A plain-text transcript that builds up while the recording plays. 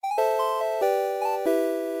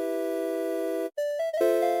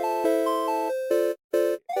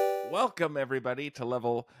welcome everybody to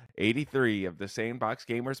level 83 of the Sandbox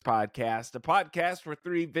Gamers podcast, a podcast where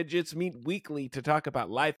three vidgets meet weekly to talk about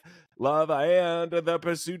life, love, and the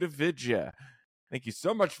pursuit of vidya. Thank you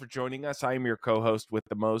so much for joining us. I am your co-host with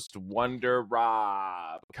the most, Wonder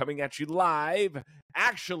Rob, coming at you live,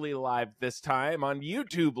 actually live this time on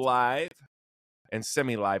YouTube Live, and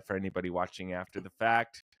semi-live for anybody watching after the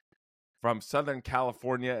fact. From Southern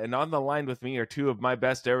California, and on the line with me are two of my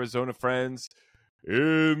best Arizona friends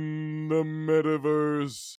in the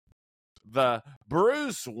metaverse, the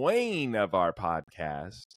Bruce Wayne of our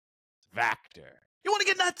podcast, Vactor. You want to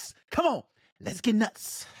get nuts? Come on, let's get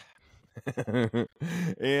nuts.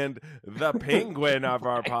 And the Penguin of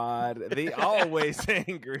our pod, the always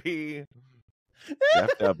angry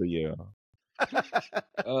Jeff W.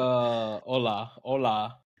 Hola.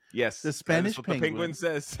 Yes, The Spanish what penguin. the penguin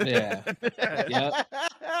says. Yeah.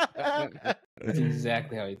 That's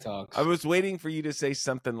exactly how he talks. I was waiting for you to say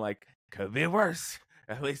something like, could be worse.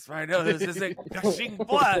 At least I know this isn't gushing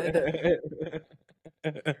blood.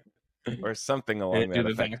 Or something along that the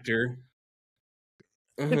effect. Vector.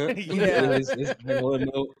 Yeah.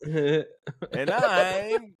 And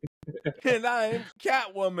I'm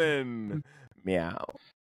Catwoman. Meow.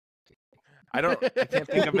 I can't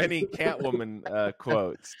think of any Catwoman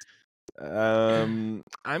quotes. I'm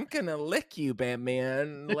gonna lick you,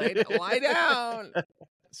 Batman. Lie down.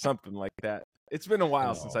 Something like that. It's been a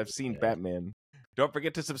while since I've seen Batman. Don't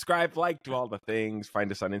forget to subscribe, like, do all the things.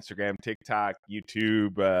 Find us on Instagram, TikTok,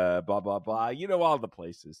 YouTube, blah, blah, blah. You know, all the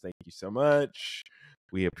places. Thank you so much.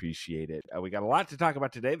 We appreciate it. We got a lot to talk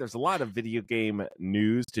about today. There's a lot of video game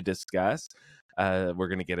news to discuss. We're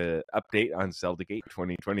going to get an update on Zeldagate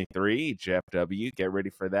 2023. Jeff W., get ready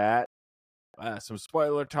for that. Some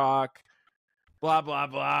spoiler talk. Blah, blah,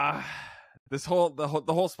 blah. The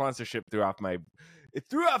whole sponsorship threw off my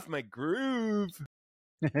groove.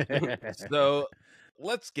 So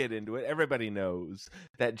let's get into it. Everybody knows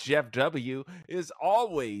that Jeff W. is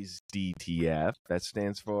always DTF. That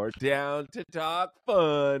stands for Down to Talk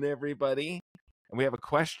Fun, everybody. And we have a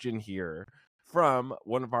question here from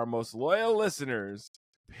one of our most loyal listeners,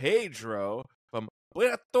 Pedro from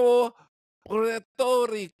Puerto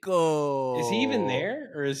Rico. Is he even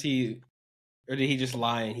there? Or did he just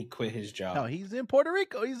lie and he quit his job? No, he's in Puerto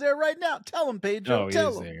Rico. He's there right now. Tell him, Pedro.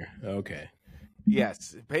 Tell him. There. Okay.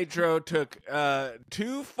 Yes, Pedro took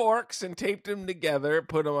 2 forks and taped them together,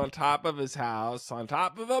 put them on top of his house, on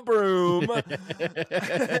top of a broom.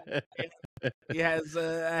 He has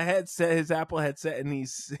a headset, his Apple headset, and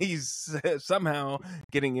he's somehow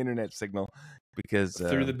getting internet signal because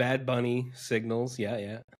Through the Bad Bunny signals.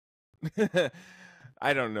 Yeah.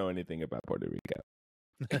 I don't know anything about Puerto Rico.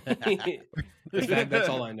 In fact, that's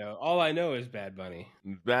all I know. All I know is Bad Bunny.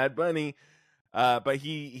 Bad Bunny. But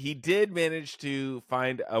he did manage to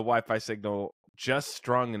find a Wi-Fi signal just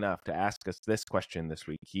strong enough to ask us this question this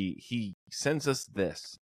week. He sends us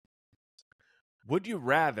this. Would you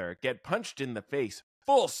rather get punched in the face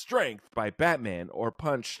full strength by Batman or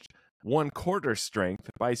punched 1/4 strength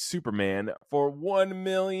by Superman for $1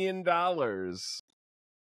 million?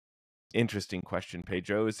 Interesting question,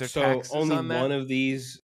 Pedro. Is there taxes only on that?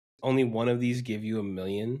 Only one of these give you $1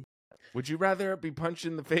 million? Would you rather be punched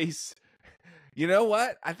in the face? You know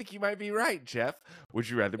what? I think you might be right, Jeff. Would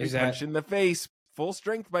you rather be punched in the face full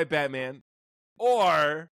strength by Batman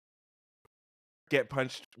or get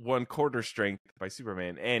punched 1/4 strength by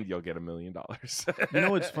Superman and you'll get $1 million? You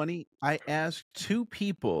know what's funny? I asked 2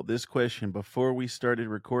 people this question before we started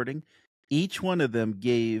recording. Each one of them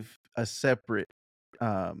gave a separate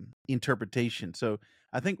interpretation. So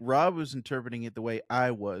I think Rob was interpreting it the way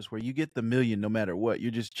I was, where you get the million no matter what.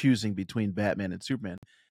 You're just choosing between Batman and Superman.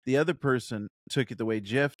 The other person took it the way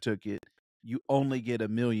Jeff took it. You only get $1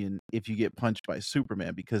 million if you get punched by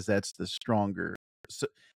Superman because that's the stronger. So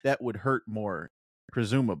that would hurt more,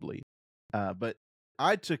 presumably. But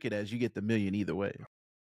I took it as you get the $1 million either way.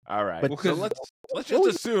 All right. But So let's just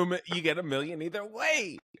assume you get $1 million either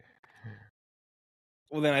way.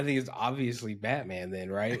 Well, then I think it's obviously Batman then,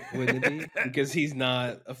 right? Wouldn't it be? Because he's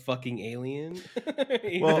not a fucking alien.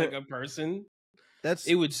 He's like a person.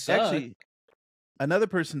 It would suck. Actually, another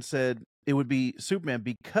person said it would be Superman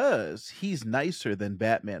because he's nicer than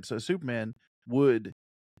Batman. So Superman would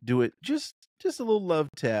do it just a little love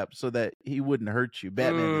tap so that he wouldn't hurt you.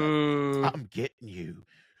 Batman, would be like, I'm getting you.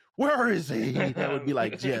 Where is he? That would be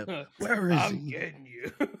like Jeff. Where is I'm he? getting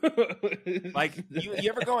you. Like you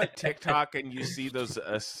ever go on TikTok and you see those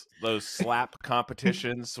slap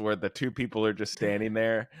competitions where the two people are just standing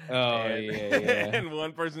there? Oh and, yeah. And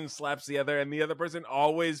one person slaps the other, and the other person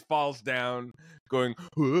always falls down, going,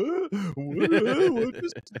 what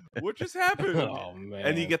just happened? Oh man.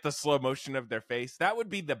 And you get the slow motion of their face. That would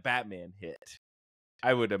be the Batman hit,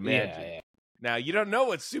 I would imagine. Yeah. Now you don't know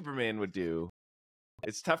what Superman would do.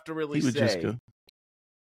 It's tough to really He would just say. go.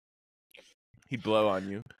 He'd blow on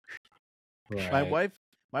you. Right.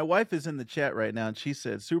 My wife is in the chat right now, and she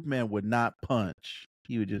said Superman would not punch.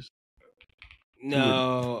 He would just.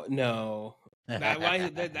 No. I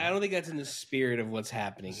don't think that's in the spirit of what's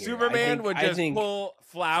happening here. Superman would just pull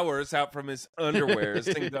flowers out from his underwears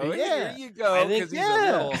and go, "Here you go," because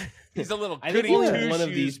he's a little. I think only one of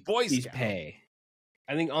these boys pay.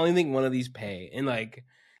 I think one of these pay, and like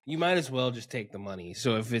you might as well just take the money.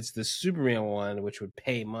 So if it's the Superman one, which would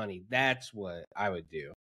pay money, that's what I would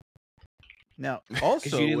do. Now, also,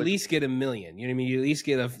 because you at least get $1 million. You know what I mean? You at least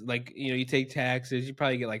get you take taxes. You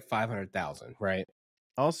probably get like 500,000, right?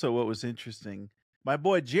 Also, what was interesting, my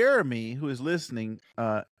boy Jeremy, who is listening,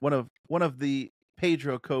 one of the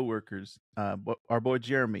Pedro co-workers, our boy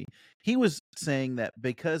Jeremy, he was saying that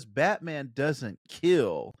because Batman doesn't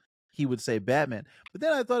kill, he would say Batman. But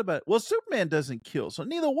then I thought about it. Well, Superman doesn't kill, so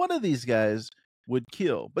neither one of these guys would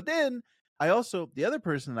kill. But then the other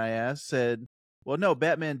person I asked said, well, no,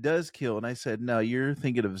 Batman does kill. And I said, no, you're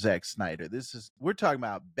thinking of Zack Snyder. We're talking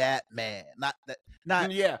about Batman, not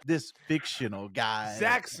this fictional guy.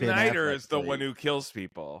 Zack Snyder is the one who kills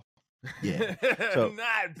people. Yeah. So,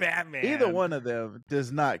 not Batman. Either one of them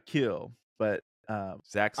does not kill. But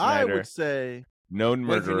Zack Snyder, I would say, known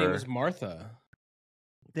murderer. What if her name was Martha?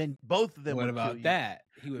 Then both of them What would about kill you. that?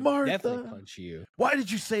 He would Martha. definitely punch you. Why did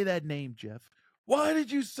you say that name, Jeff? Why did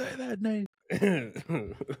you say that name?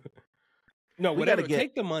 No, whatever.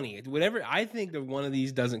 Take the money. Whatever. I think that one of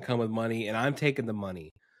these doesn't come with money, and I'm taking the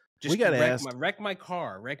money. Just wreck my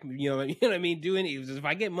car. You know what I mean? Do any. If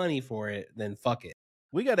I get money for it, then fuck it.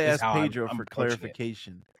 We got to ask Pedro for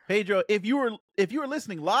clarification. Pedro, if you were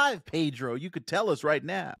listening live, Pedro, you could tell us right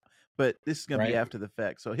now. But this is going to be after the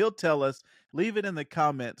fact, so he'll tell us. Leave it in the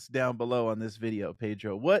comments down below on this video,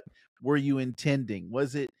 Pedro. What were you intending?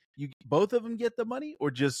 Was it you both of them get the money,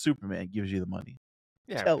 or just Superman gives you the money?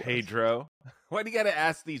 Yeah, tell Pedro. Us. Why do you got to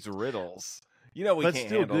ask these riddles? You know we can't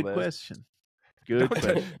handle this. Good question. Good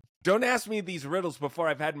question. Don't ask me these riddles before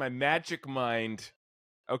I've had my magic mind.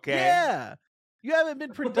 Okay. Yeah. You haven't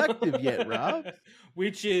been productive yet, Rob.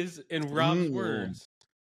 Which is, in Rob's words,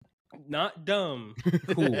 not dumb.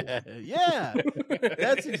 Cool. Yeah.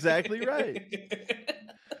 That's exactly right.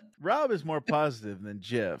 Rob is more positive than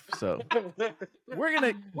Jeff, so we're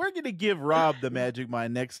gonna give Rob the magic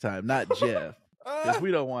mind next time, not Jeff, because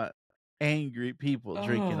we don't want angry people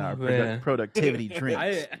drinking our productivity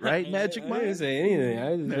drinks, right? Magic mind. I didn't say anything.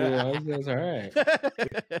 I was all right.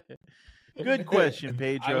 Good question,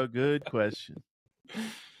 Pedro. Good question.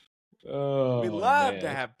 We love to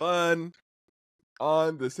have fun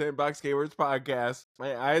on the Sandbox Gamers podcast.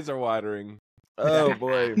 My eyes are watering. Oh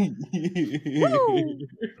boy.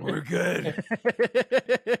 We're good.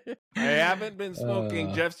 I haven't been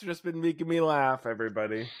smoking. Jeff's just been making me laugh,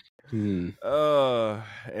 everybody. And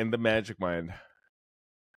the magic mind.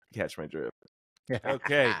 Catch my drift.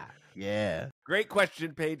 Okay. Yeah. Great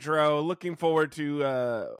question, Pedro. Looking forward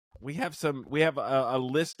to we have a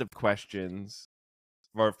list of questions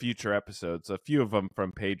for future episodes. A few of them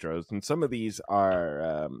from Pedro's, and some of these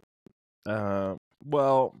are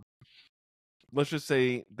well, let's just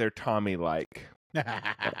say they're Tommy-like.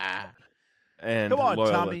 And come on,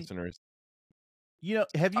 loyal Tommy. Listeners. You know,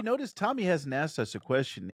 have you noticed Tommy hasn't asked us a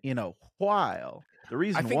question in a while? The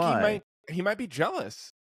reason I think why he might be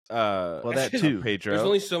jealous. Well, that too, Pedro. There's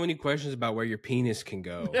only so many questions about where your penis can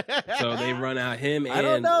go, so they run out. I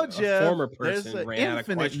don't know, Jeff. A former person There's ran an out of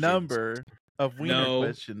infinite questions. number of wiener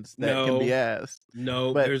questions that can be asked.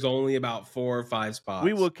 No, but there's only about 4 or 5 spots.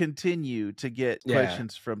 We will continue to get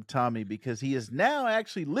questions from Tommy because he is now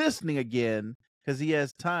actually listening again because he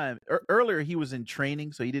has time. Earlier, he was in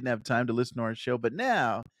training, so he didn't have time to listen to our show. But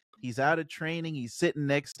now he's out of training. He's sitting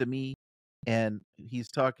next to me, and he's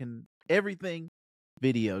talking everything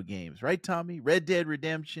video games. Right, Tommy? Red Dead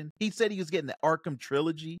Redemption. He said he was getting the Arkham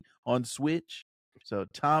trilogy on Switch. So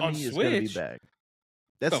Tommy is going to be back.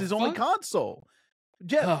 That's his only console.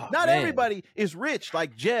 Jeff, not everybody is rich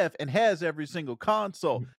like Jeff and has every single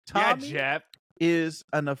console. Tommy Jeff is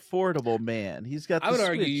an affordable man. He's got the I would Switch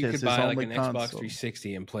argue you as could his buy like only an console. Xbox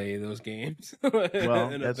 360 and play those games.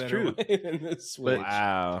 Well, that's true. Switch.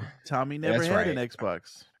 Wow. Tommy never had an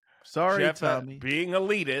Xbox. Sorry, Jeff, Tommy. Being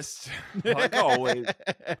elitist, like always.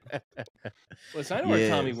 Listen, I know where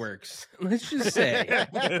Tommy works. Let's just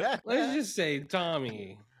say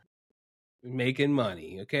Tommy making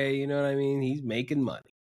money. Okay, you know what I mean? He's making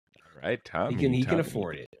money. All right, Tommy. He can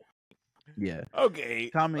afford it. Yeah. Okay,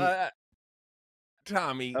 Tommy.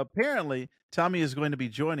 Tommy. Apparently, Tommy is going to be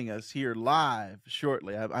joining us here live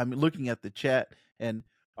shortly. I'm looking at the chat, and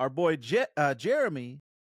our boy Jeremy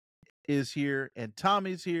is here, and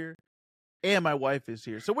Tommy's here, and my wife is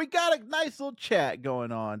here. So we got a nice little chat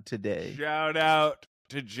going on today. Shout out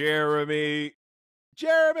to Jeremy.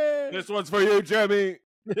 Jeremy! This one's for you, Jeremy.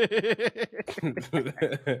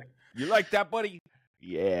 You like that, buddy?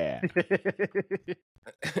 Yeah.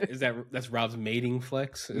 That's Rob's mating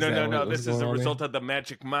flex? No. This is a result of the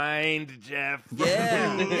magic mind, Jeff.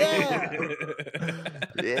 Yeah.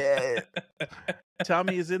 Yeah.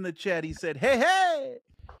 Tommy is in the chat. He said, hey.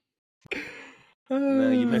 No,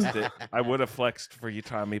 you missed it. I would have flexed for you,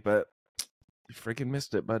 Tommy, but you freaking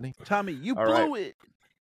missed it, buddy. Tommy, you blew it.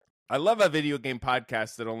 I love a video game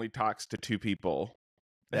podcast that only talks to two people.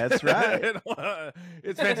 That's right.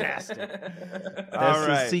 It's fantastic. That's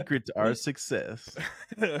the secret to our success.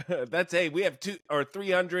 We have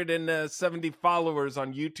 370 followers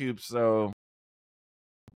on YouTube, so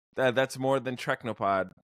that's more than Treknopod.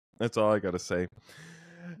 That's all I gotta say.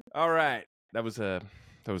 All right, that was a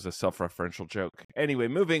self-referential joke. Anyway,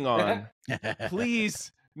 moving on. Please,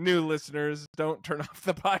 new listeners, don't turn off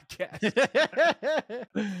the podcast.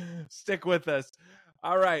 Stick with us.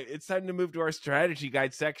 All right, it's time to move to our strategy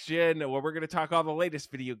guide section where we're going to talk all the latest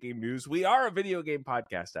video game news. We are a video game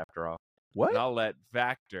podcast, after all. What? And I'll let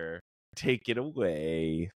Vactor take it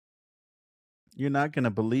away. You're not going to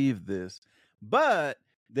believe this, but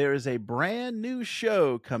there is a brand new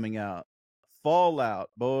show coming out, Fallout,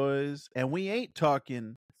 boys. And we ain't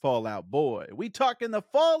talking Fallout Boy. We talking the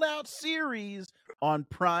Fallout series on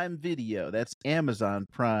Prime Video. That's Amazon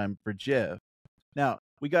Prime for Jeff. Now,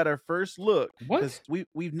 we got our first look. What?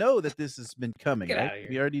 We know that this has been coming. Get right? out of here.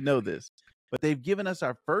 We already know this. But they've given us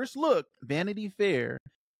our first look, Vanity Fair.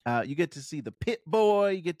 You get to see the Pit Boy.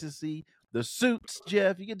 You get to see the suits,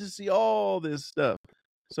 Jeff. You get to see all this stuff.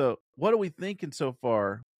 So what are we thinking so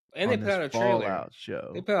far? And they put out a trailer. Fallout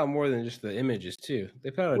show. They put out more than just the images, too.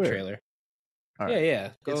 They put out a trailer. All right.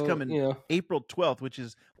 Yeah. It's coming April 12th, which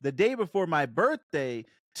is the day before my birthday,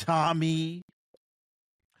 Tommy.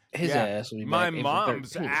 His ass will be my back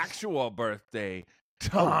mom's April 13th. actual birthday,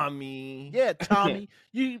 Tommy. Yeah, Tommy.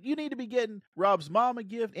 you need to be getting Rob's mom a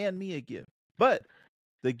gift and me a gift. But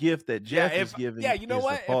the gift that Jeff is giving. Yeah, you know is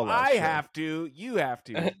what? the If Fallout I show. have to, you have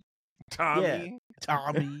to. Tommy.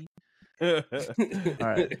 Tommy. All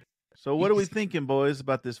right. So what are we thinking, boys,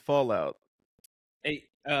 about this Fallout? Hey,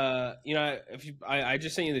 I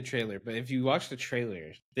just sent you the trailer, but if you watch the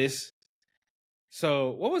trailer, so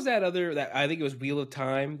what was that I think it was Wheel of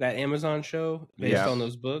Time, that Amazon show based on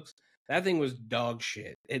those books? That thing was dog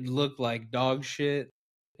shit. It looked like dog shit.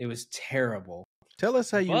 It was terrible. Tell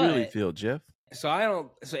us how you really feel, Jeff. So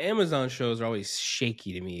Amazon shows are always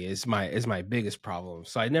shaky to me. Is my biggest problem.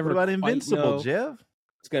 So I never. What about Invincible, know Jeff?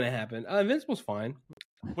 It's gonna happen. Invincible's fine.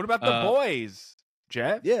 What about The Boys,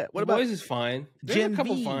 Jeff? Yeah. What about Boys is fine. There's a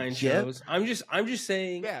couple fine shows. I'm just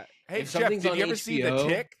saying. Yeah. Hey, if Jeff, did you ever see The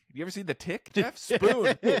Tick? Did you ever see The Tick, Jeff?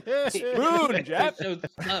 Spoon. Spoon, Jeff. That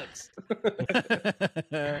sucks.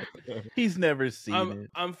 He's never seen it.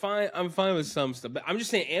 I'm fine with some stuff, but I'm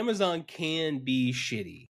just saying Amazon can be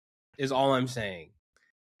shitty, is all I'm saying.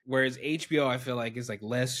 Whereas HBO, I feel like, is like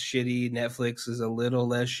less shitty. Netflix is a little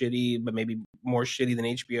less shitty, but maybe more shitty than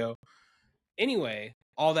HBO. Anyway,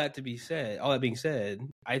 all that being said,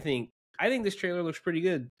 I think this trailer looks pretty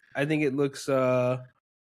good. I think it looks.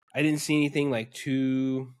 I didn't see anything like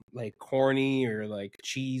too like corny or like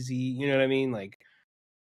cheesy. You know what I mean? Like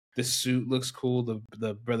the suit looks cool.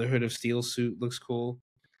 The Brotherhood of Steel suit looks cool.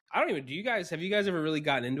 Have you guys ever really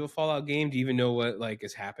gotten into a Fallout game? Do you even know what like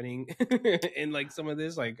is happening in like some of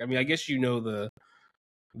this? Like, I mean, I guess you know the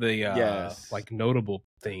like notable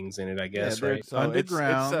things in it, I guess, right? So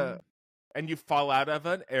underground. And you fall out of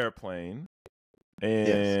an airplane.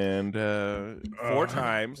 And 4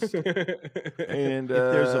 times. And if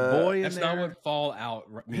there's a boy in that's there, not what Fallout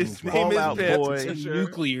means. His name is Boy. It's a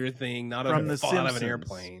nuclear thing, not from a the fall out of an Simpsons.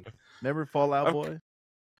 airplane. Never Fallout Boy.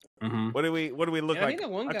 Mm-hmm. What do we look like?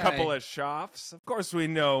 A couple of shoffs? Of course we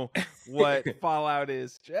know what Fallout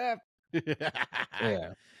is, Jeff.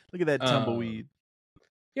 Yeah. Look at that tumbleweed.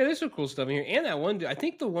 Yeah, there's some cool stuff in here. And that one dude, I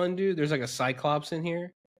think the one dude, there's like a Cyclops in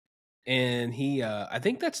here. And he, I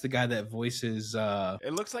think that's the guy that voices.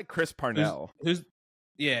 It looks like Chris Parnell. Is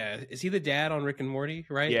he the dad on Rick and Morty?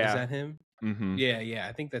 Right? Yeah. Is that him? Mm-hmm. Yeah,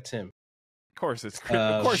 I think that's him. Of course, of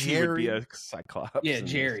course he would be Jerry. a Cyclops. Yeah, in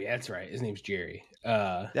this. Jerry. That's right. His name's Jerry.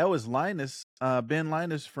 That was Linus, Ben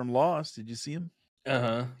Linus from Lost. Did you see him?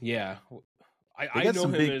 Yeah. They I got know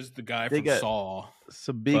some him big- as the guy they from got- Saw.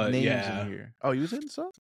 Some big But, names yeah. in here. Oh, he was in some.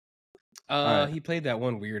 Alright. He played that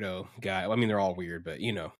one weirdo guy. Well, I mean, they're all weird, but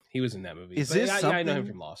you know, he was in that movie. Is But this I know him something-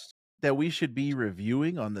 from Lost. That we should be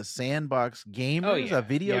reviewing on the Sandbox Gamers, Oh yeah, a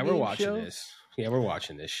video yeah, game we're watching show? this. Yeah, we're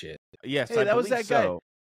watching this shit. Yes, Hey, I that was believe that guy. so.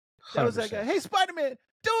 That was that guy. 100%. Hey, Spider-Man,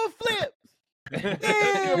 do a flip.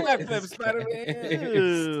 Left flip, Spider-Man.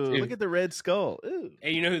 Ew, look at the red skull. Ew.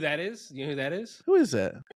 Hey, you know who that is? You know who that is? Who is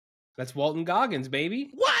that? That's Walton Goggins, baby.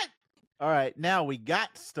 What? All right, now we got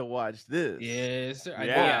to watch this. Yes, sir.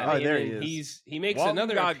 Yeah. Oh, and there then he is. He makes Walton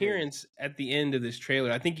another Goggins. appearance at the end of this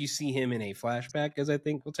trailer. I think you see him in a flashback, as I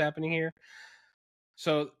think what's happening here.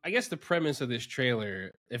 So I guess the premise of this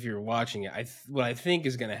trailer, if you're watching it, what I think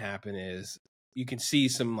is going to happen is you can see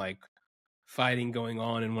some like fighting going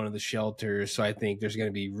on in one of the shelters. So I think there's going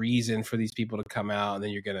to be reason for these people to come out, and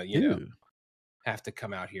then you're going to, you know, Ew. have to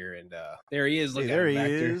come out here. And there he is. Look Hey, at there him he back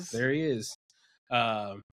is. There he is.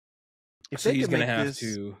 If So they he's could going to make have this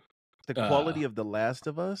to. the quality of The Last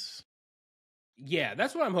of Us, Yeah,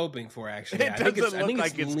 that's what I'm hoping for. Actually, It doesn't look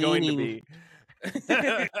like it's going to be.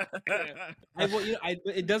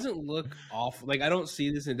 It doesn't look awful. Like I don't see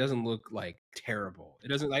this, and it doesn't look like terrible. It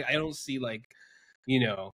doesn't like I don't see like, you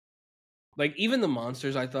know, like even the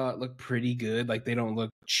monsters I thought looked pretty good. Like they don't look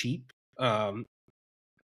cheap.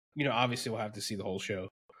 You know, obviously we'll have to see the whole show,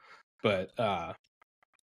 but I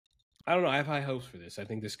don't know. I have high hopes for this. I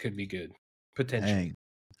think this could be good potentially. dang,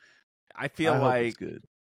 I feel I hope like it's good.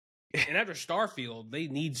 And after Starfield, they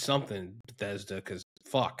need something, Bethesda, because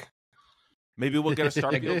fuck. maybe we'll get a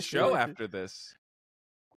Starfield show after this,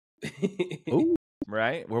 Ooh.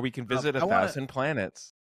 right? Where we can visit I wanna- 1,000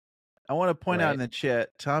 planets. I want to point out Right. in the chat,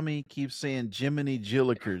 Tommy keeps saying Jiminy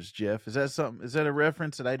Jillikers, Jeff. Is that something? Is that a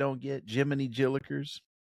reference that I don't get? Jiminy Jillikers?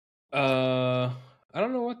 I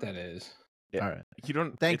don't know what that is. Yeah. All right. You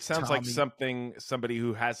don't. Thanks, it sounds like Tommy. somebody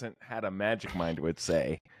who hasn't had a magic mind would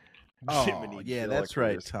say. Oh, Jiminy yeah, that's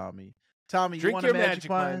right, Jillikers. Tommy. Tommy, you Drink want your a magic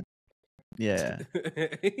mind? mind. Yeah.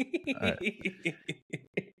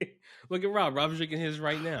 Look at Rob. Rob's drinking his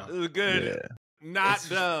right now. Good, not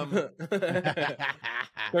dumb.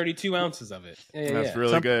 32 ounces of it. Yeah, That's yeah.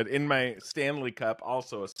 really Some- good. In my Stanley Cup,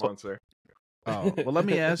 also a sponsor. Oh, well, let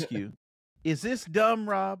me ask you. Is this dumb,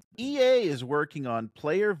 Rob? EA is working on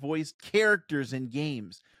player-voiced characters in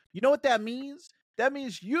games. You know what that means? That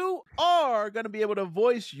means you are going to be able to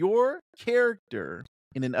voice your character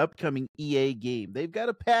in an upcoming EA game. They've got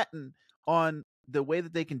a patent on the way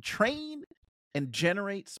that they can train and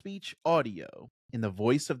generate speech audio in the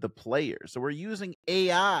voice of the player. So we're using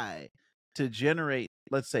AI to generate,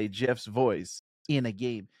 let's say, Jeff's voice in a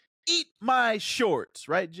game. Eat my shorts,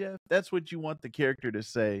 right, Jeff? That's what you want the character to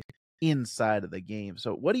say inside of the game.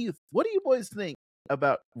 So what do you boys think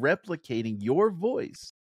about replicating your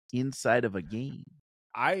voice inside of a game?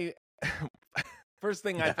 I first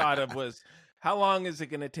thing I thought of was, how long is it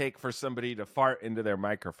going to take for somebody to fart into their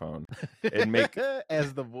microphone and make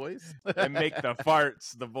as the voice and make the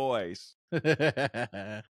farts the voice?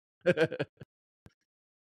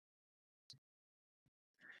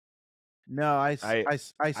 No, I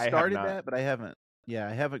started not. that, but I haven't. Yeah,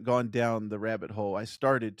 I haven't gone down the rabbit hole. I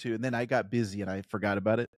started to, and then I got busy and I forgot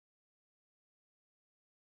about it.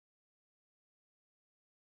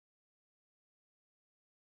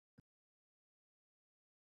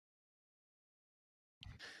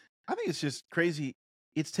 I think it's just crazy.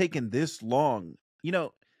 It's taken this long. You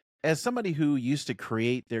know, as somebody who used to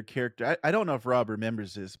create their character, I don't know if Rob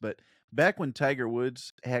remembers this, but back when Tiger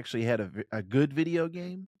Woods actually had a good video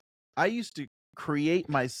game, I used to create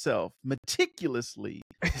myself meticulously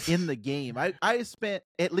in the game. I spent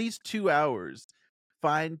at least 2 hours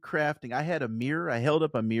fine crafting. I had a mirror. I held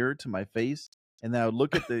up a mirror to my face, and then I would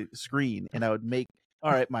look at the screen and I would make,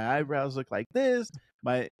 all right, my eyebrows look like this.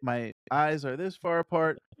 My eyes are this far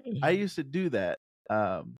apart. I used to do that.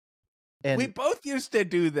 And we both used to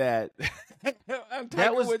do that. On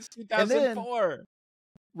Tiger was- Woods and then- 2004.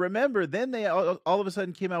 remember, then they all of a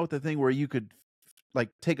sudden came out with the thing where you could like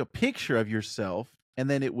take a picture of yourself and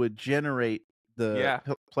then it would generate the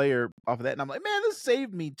player off of that. And I'm like, man, this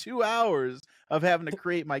saved me 2 hours of having to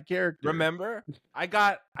create my character. Remember, I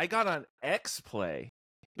got on X Play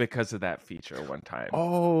because of that feature one time.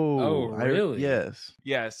 Oh, really? yes.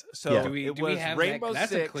 Yes, so Yeah. Do we it do was we have Rainbow that?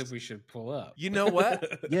 That's Six. a clip we should pull up. You know what?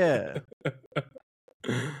 Yeah.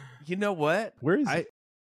 You know what? Where is it?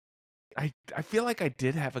 I feel like I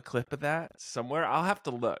did have a clip of that somewhere. I'll have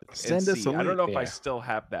to look. And Send us see. a I don't know link. if I Yeah. still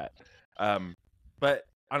have that. But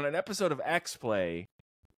on an episode of X Play,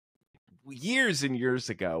 years and years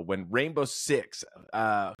ago, when Rainbow Six,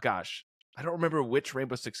 gosh, I don't remember which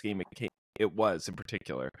Rainbow Six game it was in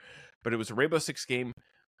particular, but it was a Rainbow Six game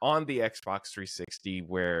on the Xbox 360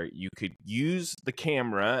 where you could use the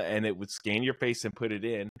camera and it would scan your face and put it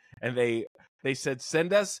in. And they said,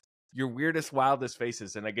 send us your weirdest, wildest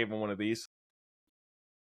faces. And I gave them one of these.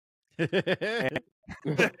 and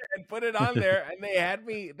put it on there, and they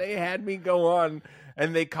had me go on,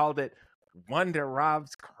 and they called it Wonder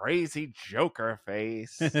Rob's crazy Joker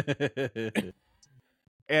face.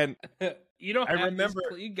 And you don't. I remember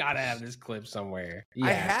you gotta have this clip somewhere.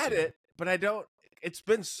 I had it, but I don't. It's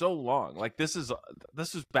been so long. Like this is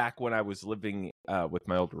back when I was living with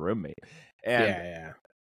my old roommate, and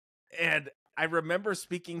and I remember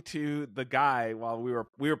speaking to the guy while we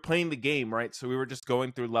were playing the game, right? So we were just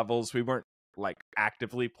going through levels. We weren't like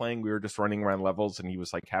actively playing. We were just running around levels, and he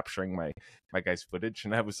was like capturing my guy's footage,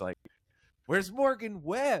 and I was like, "Where's Morgan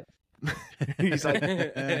Webb?" He's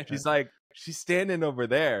like, she's standing over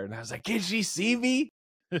there, and I was like, "Can she see me?"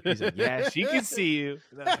 He's like, "Yeah, she can see you."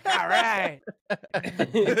 And I was like, "All right."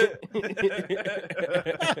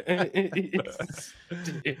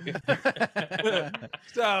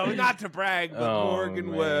 So, not to brag, but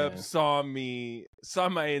Morgan Webb saw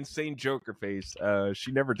my insane Joker face.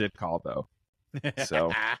 She never did call though.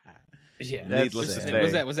 So, yeah, needless to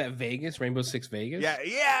say, was that Vegas, Rainbow Six Vegas? Yeah,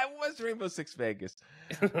 it was Rainbow Six Vegas.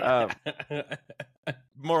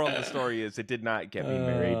 Moral of the story is, it did not get me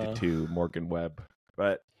married to Morgan Webb,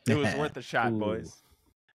 but it was worth a shot, boys.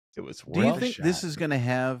 It was worth a shot. Do you think this is going to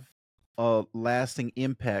have a lasting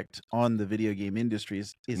impact on the video game industry?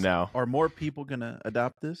 No. Are more people going to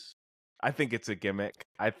adopt this? I think it's a gimmick.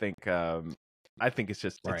 I think it's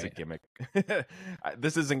just it's a gimmick.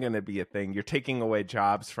 This isn't going to be a thing. You're taking away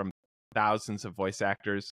jobs from thousands of voice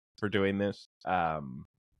actors for doing this. I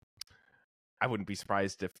wouldn't be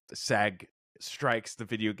surprised if SAG strikes the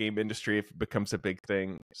video game industry if it becomes a big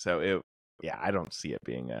thing. So I don't see it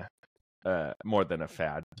being a more than a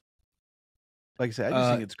fad. Like I said, I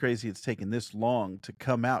just think it's crazy it's taken this long to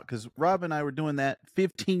come out, because Rob and I were doing that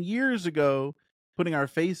 15 years ago, putting our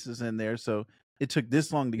faces in there. So it took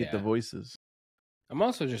this long to get the voices. I'm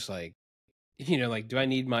also just like, do I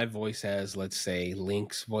need my voice as, let's say,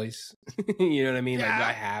 Link's voice? You know what I mean? Yeah. Like, do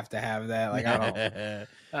I have to have that? Like,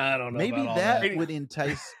 I don't know. Maybe about that would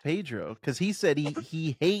entice Pedro, because he said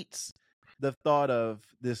he hates the thought of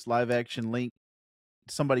this live action Link,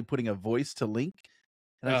 somebody putting a voice to Link.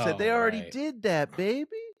 And I said, they already did that, baby.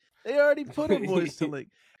 They already put a voice to Link.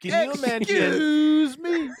 Can you imagine? Excuse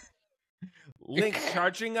me. Link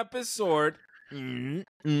charging up his sword, and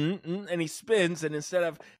he spins, and instead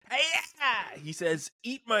of, "Hey, he says,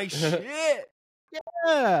 eat my shit."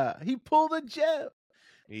 Yeah, he pulled a Jeff.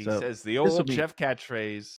 He says the old Jeff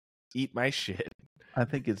catchphrase, "Eat my shit." I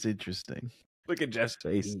think it's interesting. Look at Jeff's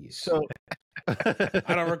face. So I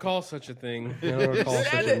don't recall such a thing. I don't recall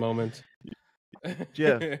such a moment.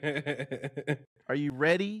 Jeff, are you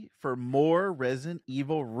ready for more Resident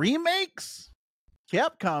Evil remakes?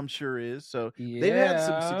 Capcom sure is. So they've had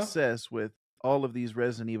some success with all of these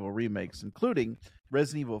Resident Evil remakes, including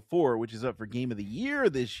Resident Evil 4, which is up for Game of the Year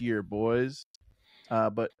this year, boys.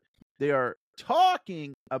 But they are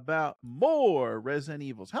talking about more Resident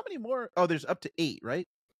Evils. How many more? Oh, there's up to 8, right?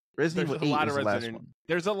 Resident Evil 8 is the last one.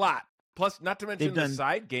 There's a lot. Plus, not to mention the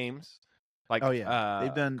side games. Like, they've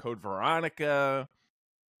done Code Veronica.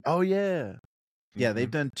 Oh, yeah. Yeah,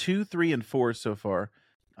 they've done 2, 3, and 4 so far.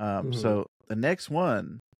 So the next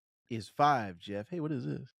one is 5, Jeff. Hey, what is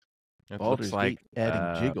this? It Baldur's looks like Gate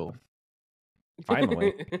adding Jiggle.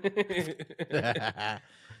 Finally.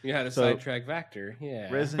 You had a sidetrack Vector.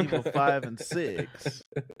 Yeah. Resident Evil 5 and 6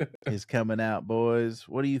 is coming out, boys.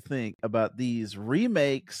 What do you think about these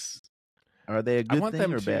remakes? Are they a good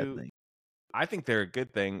thing or a bad thing? I think they're a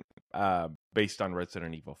good thing based on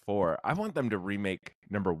Resident Evil 4. I want them to remake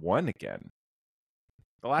number 1 again.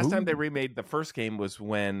 The last time they remade the first game was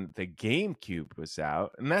when the GameCube was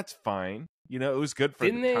out, and that's fine. You know, it was good for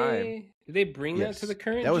the time. Did they bring that to the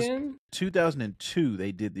current gen? 2002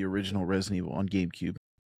 they did the original Resident Evil on GameCube.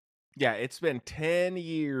 Yeah, it's been 10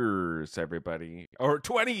 years, everybody. Or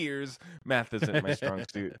 20 years. Math isn't my strong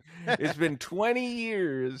suit. It's been 20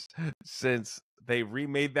 years since they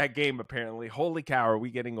remade that game, apparently. Holy cow, are we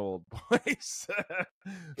getting old, boys?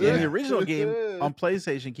 Yeah, the original game on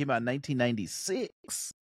PlayStation came out in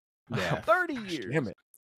 1996. Yeah. 30 years.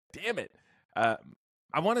 Damn it.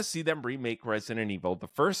 I want to see them remake Resident Evil, the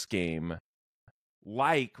first game,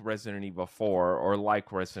 like Resident Evil 4 or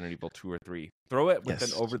like Resident Evil 2 or 3. Throw it with an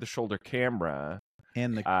over-the-shoulder camera.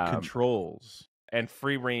 And the controls. And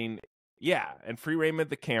free reign Yeah, and free reign of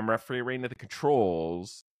the camera, free reign of the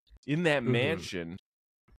controls in that Mhm. mansion.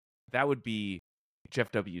 That would be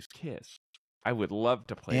Jeff W.'s Kiss. I would love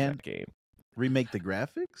to play And- that game. Remake the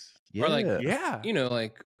graphics? Yeah. Or like, Yeah.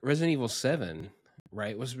 like Resident Evil 7,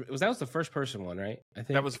 right? Was that was the first person one, right? I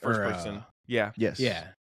think That was first Or, person. Yeah. Yes. Yeah.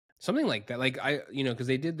 Something like that. Like because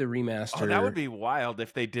they did the remaster. Oh, that would be wild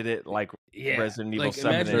if they did it like Resident Evil like,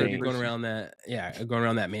 7 imagine and if 8. you're going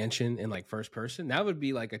around that mansion in like first person. That would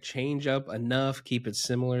be like a change up enough. Keep it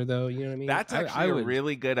similar though. You know what I mean? That's actually a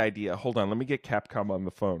really good idea. Hold on, let me get Capcom on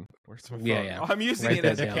the phone. Where's my phone? Yeah. Oh, I'm using Write it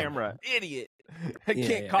that as a down. camera. Idiot. I Yeah,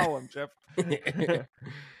 can't yeah. call him, Jeff.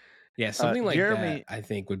 Yeah, something like Jeremy- that I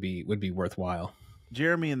think would be worthwhile.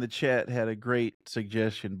 Jeremy in the chat had a great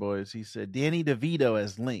suggestion, boys. He said Danny DeVito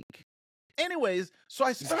as Link. Anyways, so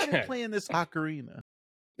I started playing this ocarina.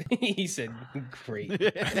 He said, "Great."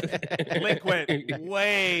 Link went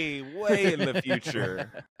way, way in the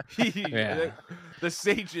future. Yeah. The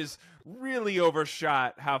sages really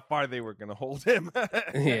overshot how far they were going to hold him.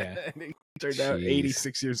 Yeah. And he turned out Jeez.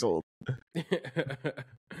 86 years old.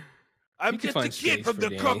 I'm You could just a find kid space from for the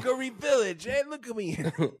Danny. Kokiri village. Hey, look at me.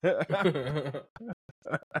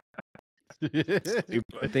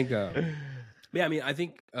 I think yeah, I mean, I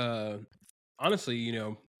think honestly,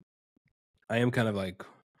 I am kind of like,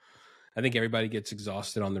 I think everybody gets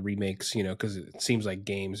exhausted on the remakes, because it seems like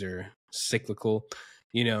games are cyclical,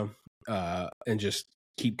 and just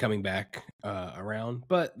keep coming back around.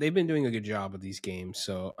 But they've been doing a good job with these games,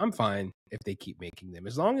 so I'm fine if they keep making them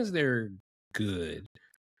as long as they're good.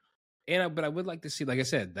 But I would like to see, like I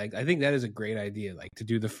said, like I think that is a great idea, like to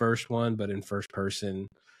do the first one but in first person.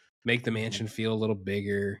 Make the mansion feel a little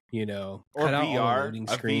bigger, Or cut out all the VR, loading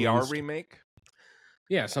a screens. VR remake.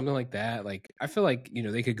 Yeah, something like that. Like I feel like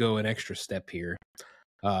they could go an extra step here,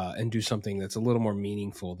 and do something that's a little more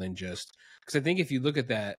meaningful than just, because I think if you look at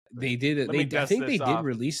that, they did it. Let me I dust think they this did off.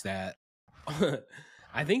 release that.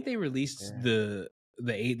 I think they released that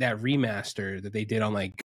remaster that they did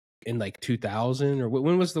on in 2000, or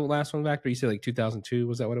when was the last one back? Or you said like 2002?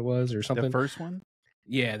 Was that what it was, or something? The first one?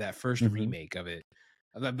 Yeah, that first Mhm. remake of it.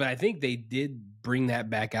 But I think they did bring that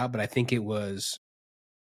back out, but I think it was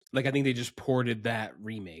I think they just ported that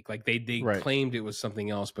remake. Like they Right. claimed it was something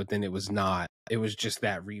else, but then it was not. It was just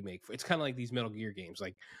that remake. It's kind of like these Metal Gear games.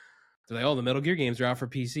 Like they're like, oh, the Metal Gear games are out for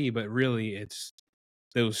PC, but really it's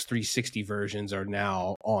those 360 versions are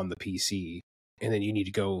now on the PC, and then you need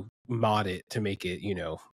to go mod it to make it,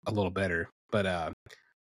 a little better. But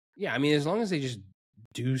yeah, I mean, as long as they just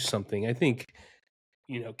do something, I think,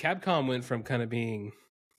 Capcom went from kind of being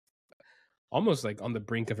almost like on the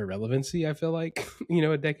brink of irrelevancy, I feel like,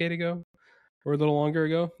 a decade ago or a little longer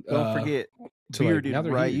ago. Don't forget so, like, Bearded now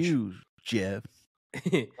they're huge. Ryu, Jeff.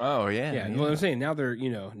 Oh, yeah. Yeah, well, I'm saying now they're,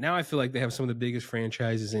 now I feel like they have some of the biggest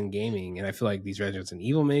franchises in gaming, and I feel like these Resident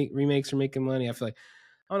Evil remakes are making money. I feel like,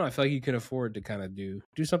 I don't know, I feel like you can afford to kind of do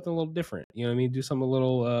something a little different. You know what I mean? Do something a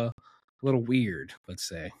little weird, let's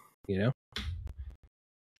say. Yeah.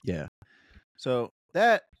 So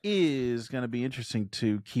that is going to be interesting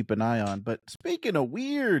to keep an eye on. But speaking of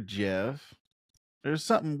weird, Jeff, there's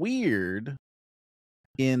something weird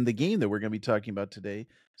in the game that we're going to be talking about today.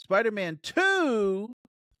 Spider-Man 2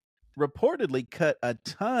 reportedly cut a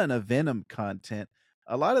ton of Venom content.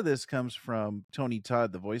 A lot of this comes from Tony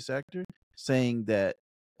Todd, the voice actor, saying that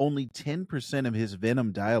only 10% of his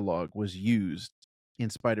Venom dialogue was used in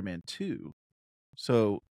Spider-Man 2.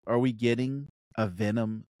 So are we getting a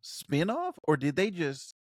Venom spinoff, or did they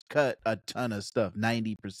just cut a ton of stuff,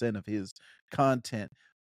 90% of his content?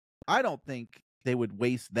 I don't think they would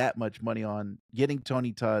waste that much money on getting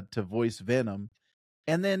Tony Todd to voice Venom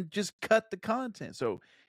and then just cut the content. So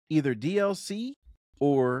either DLC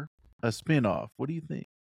or a spinoff. What do you think?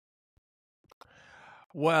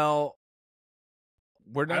 Well,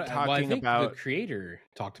 we're not Well, I talking think about the creator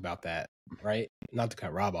talked about that, right? Not to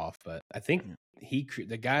cut Rob off, but I think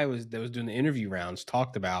the guy that was doing the interview rounds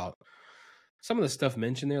talked about some of the stuff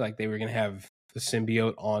mentioned there, like they were going to have the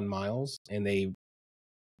symbiote on Miles, and the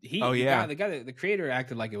creator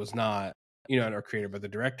acted like it was not, not our creator, but the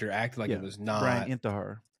director acted like it was not. Brian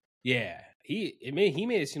Intihar. Yeah, he made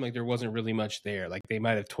it seem like there wasn't really much there. Like they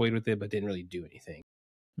might have toyed with it, but didn't really do anything.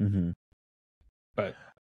 Mm-hmm. But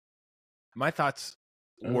my thoughts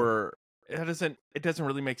were it doesn't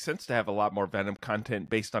really make sense to have a lot more Venom content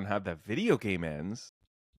based on how the video game ends.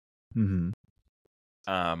 Mm-hmm.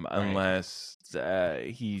 Unless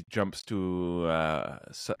he jumps to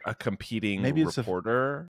a competing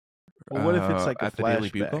reporter. Well, what if it's like a at the Daily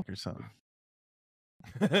flashback Bugle or something?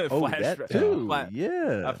 Flashback that too. a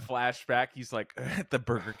Yeah. flashback. He's like at the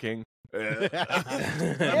Burger King. I'm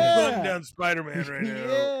Yeah. hunting down Spider-Man right now.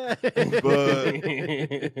 Yeah. But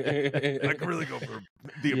I could really go for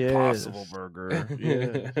the Yes. Impossible Burger.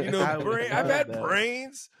 Yeah. You know, I would I've love had that.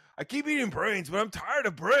 brains. I keep eating brains, but I'm tired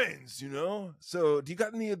of brains, you know? So do you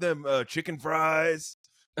got any of them chicken fries?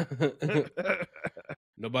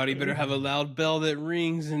 Nobody better have a loud bell that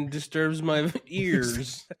rings and disturbs my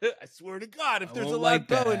ears. I swear to God, if I there's a won't loud like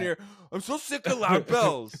bell in that. here, I'm so sick of loud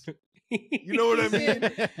bells. You know what I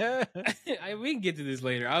mean? We can get to this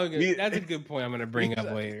later. We- That's a good point I'm going to bring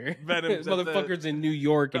up later. Venom's This at the- motherfucker's in New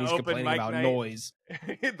York and the he's open complaining mic about night. noise.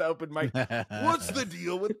 The open mic. What's the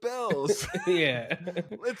deal with bells? Yeah.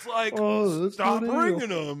 It's like, Oh, that's stop the deal. ringing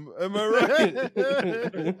them. Am I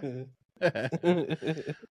right?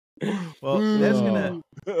 Well, that's gonna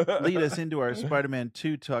lead us into our Spider-Man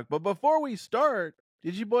 2 talk. But before we start,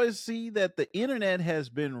 did you boys see that the internet has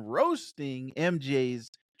been roasting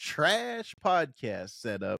MJ's trash podcast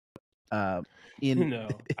setup? In No.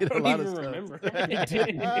 in I a don't lot of even stuff. remember. I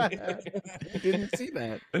didn't see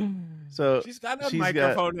that. So She's got a she's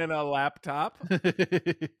microphone and a laptop.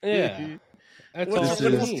 Yeah. That's What all This she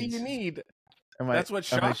else do needs. you need? am That's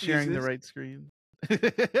what am I Shop sharing the uses. right screen?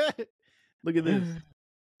 Look at this.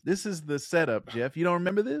 This is the setup, Jeff. You don't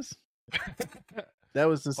remember this? That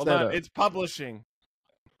was the Hold setup. on, it's publishing.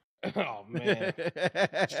 Oh man. She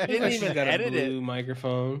didn't Like she's even got a edit it. blue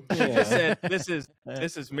microphone. She just said,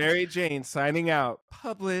 "This is Mary Jane signing out.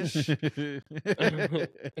 Publish."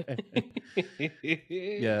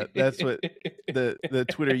 Yeah, that's what the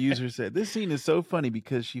Twitter user said. This scene is so funny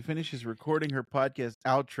because she finishes recording her podcast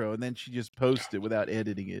outro and then she just posts it without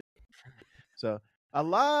editing it. So a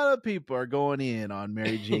lot of people are going in on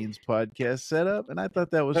Mary Jane's podcast setup, and I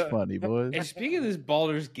thought that was funny, boys. And speaking of this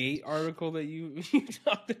Baldur's Gate article that you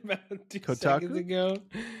talked about 2 Kotaku? seconds ago,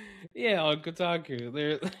 yeah, on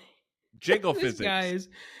Kotaku, Jiggle this physics. guy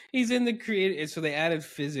he's in the creative. So they added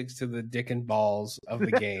physics to the dick and balls of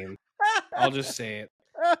the game. I'll just say it.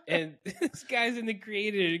 And this guy's in the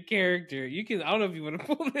creative character. I don't know if you want to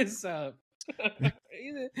pull this up. And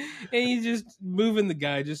he's just moving the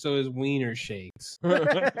guy just so his wiener shakes.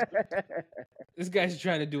 This guy's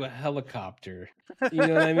trying to do a helicopter. You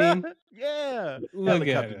know what I mean? Yeah. Look at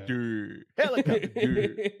Helicopter him. dude. Helicopter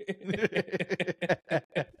dude.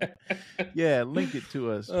 Yeah, link it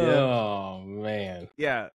to us, Jeff. Oh man,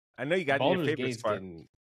 Yeah, I know you got your Baldur's favorite Gate's spot.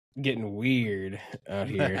 getting weird out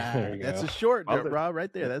here. There we That's go. a short, Baldur- Rob,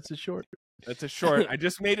 right there. That's a short. That's a short. I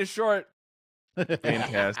just made a short.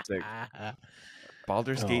 Fantastic.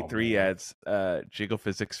 Baldur's Oh, Gate 3 man. adds jiggle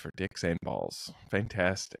physics for dicks and balls.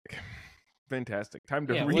 Fantastic. Fantastic. Time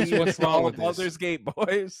to Yeah, read what's wrong all with of this? Baldur's Gate,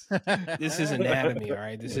 boys. This is anatomy, all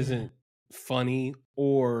right. This isn't funny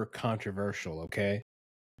or controversial. Okay.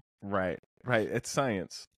 Right. Right. It's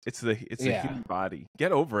science. It's the Yeah. human body.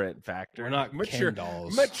 Get over it, Vactor. We're not mature. Ken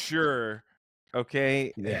dolls. Mature.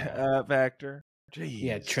 Okay. Yeah. Vactor. Jeez.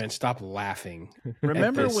 Yeah, Trent, stop laughing.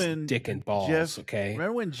 Remember at this when dick and balls? Jeff- Okay.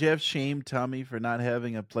 Remember when Jeff shamed Tommy for not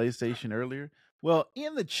having a PlayStation earlier? Well,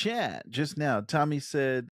 in the chat just now, Tommy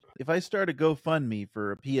said, if I start a GoFundMe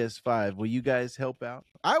for a PS5, will you guys help out?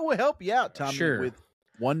 I will help you out, Tommy, Sure. with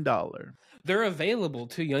 $1. They're available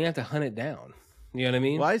too. You only have to hunt it down. You know what I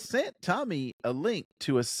mean? Well, I sent Tommy a link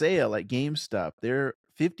to a sale at GameStop. They're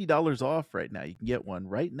 $50 off right now. You can get one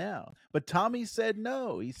right now. But Tommy said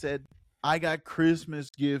no. He said, I got Christmas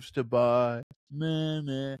gifts to buy.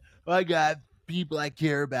 Nah. I got people I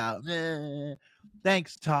care about. Nah.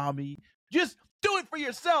 Thanks, Tommy. Just do it for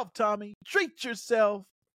yourself, Tommy. Treat yourself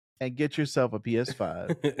and get yourself a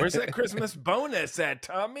PS5. Where's that Christmas bonus at,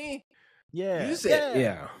 Tommy? Yeah. Use it.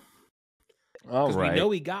 Yeah. All Because we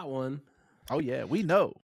know he got one. Oh, yeah. We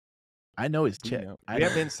know. I know his check. I We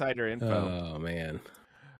have know. insider info. Oh man.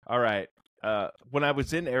 All right. When I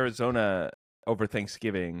was in Arizona over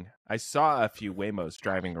Thanksgiving, I saw a few Waymos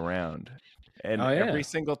driving around. And Oh, yeah. every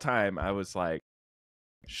single time I was like,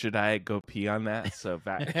 should I go pee on that so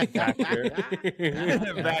Vactor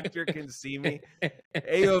Vactor can see me?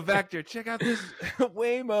 Hey, yo, Vactor, check out this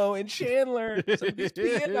Waymo in Chandler. Somebody's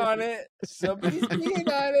peeing on it. Somebody's peeing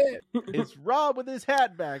on it. It's Rob with his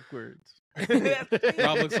hat backwards.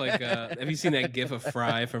 Rob looks like have you seen that gif of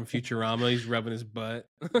Fry from Futurama? He's rubbing his butt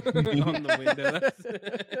on the window.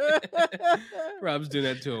 Rob's doing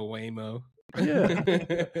that to a Waymo.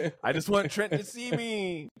 Yeah. I just want Trent to see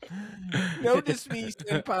me. Notice me,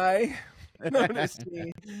 senpai. Notice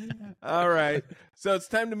me. All right. So it's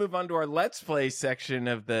time to move on to our Let's Play section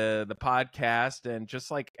of the podcast. And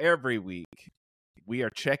just like every week, we are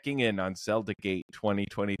checking in on Zelda Gate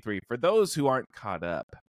 2023. For those who aren't caught up,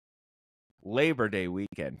 Labor Day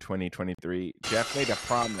weekend 2023, Jeff made a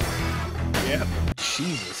promise. Yep.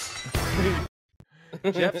 Jesus.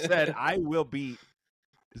 Jeff said, I will beat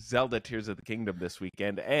Zelda Tears of the Kingdom this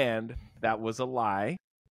weekend, and that was a lie.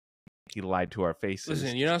 He lied to our faces.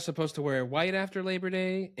 Listen, you're not supposed to wear white after Labor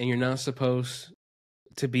Day, and you're not supposed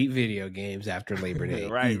to beat video games after Labor Day.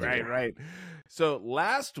 Right. So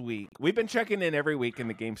last week, we've been checking in every week, and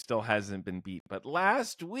the game still hasn't been beat. But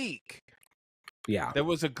last week, Yeah. there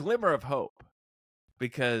was a glimmer of hope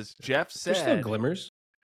because Jeff There's still said, glimmers.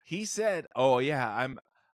 he said, "Oh yeah,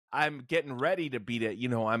 I'm getting ready to beat it. You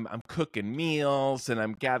know, I'm cooking meals and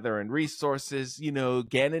I'm gathering resources. You know,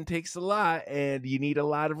 Ganon takes a lot, and you need a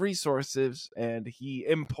lot of resources." And he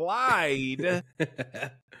implied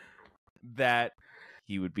that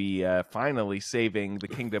he would be finally saving the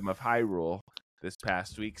Kingdom of Hyrule this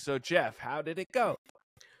past week. So, Jeff, how did it go?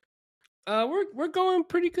 We're going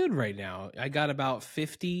pretty good right now. I got about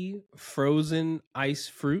 50 frozen ice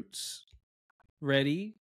fruits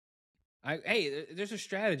ready. Hey, there's a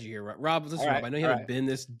strategy here, Rob. Listen, Rob, I know you haven't been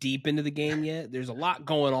this deep into the game yet. There's a lot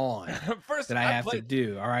going on First, that I have to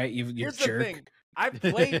do. All right, you here's jerk. the thing. I've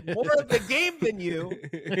played more of the game than you,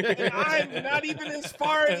 and I'm not even as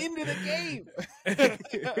far into the game.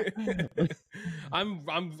 I'm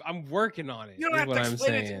working on it. You don't have to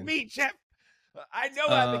explain it to me, Jeff. I know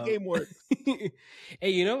how the game works.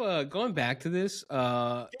 Hey, going back to this, Give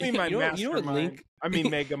me my mastermind. you know what Link? I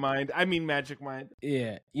mean, Mega Mind. I mean, Magic Mind.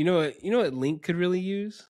 Yeah, you know what Link could really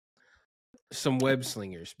use? Some web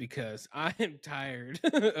slingers, because I am tired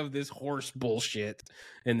of this horse bullshit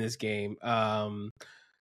in this game. Yeah,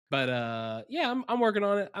 I'm working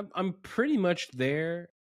on it. I'm pretty much there.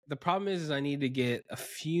 The problem is I need to get a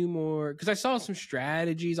few more, because I saw some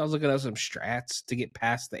strategies. I was looking at some strats to get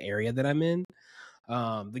past the area that I'm in.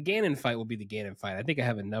 The Ganon fight will be the Ganon fight. I think I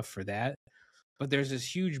have enough for that. But there's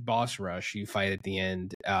this huge boss rush you fight at the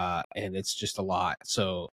end, and it's just a lot.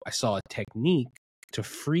 So I saw a technique to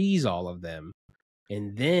freeze all of them,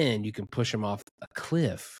 and then you can push them off a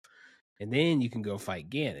cliff, and then you can go fight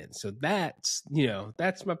Ganon. So that's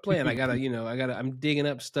my plan. I'm digging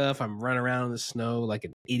up stuff. I'm running around in the snow like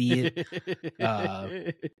an idiot,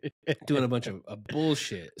 doing a bunch of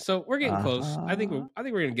bullshit. So we're getting close. I think we're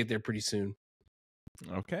gonna get there pretty soon.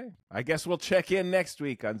 Okay, I guess we'll check in next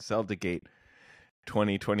week on Zeldagate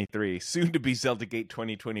 2023, soon to be Zeldagate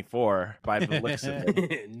 2024 by the looks of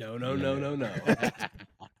it. No.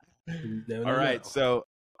 All right, so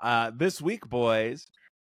this week, boys,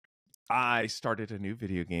 I started a new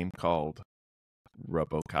video game called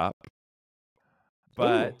RoboCop.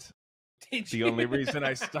 But the only reason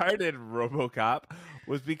I started RoboCop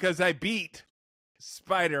was because I beat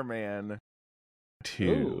Spider-Man 2.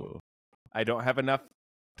 Ooh. I don't have enough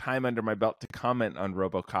time under my belt to comment on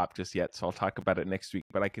RoboCop just yet, so I'll talk about it next week.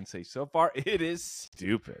 But I can say so far it is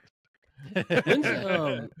stupid.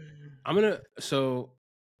 RoboCop,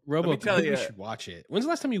 you should watch it. When's the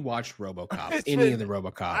last time you watched RoboCop? Of the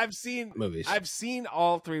RoboCop movies? I've seen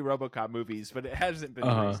all 3 RoboCop movies, but it hasn't been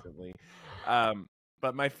recently.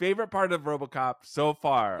 But my favorite part of RoboCop so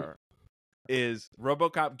far is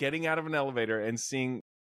RoboCop getting out of an elevator and seeing,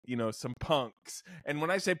 some punks. And when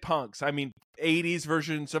I say punks, I mean 80s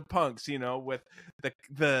versions of punks, with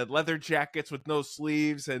the leather jackets with no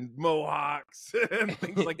sleeves and mohawks and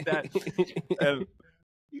things like that. And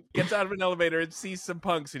he gets out of an elevator and sees some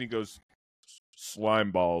punks, and he goes,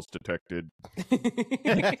 "Slime balls detected." It's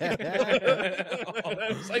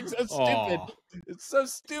like so stupid. It's so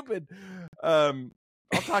stupid. I'll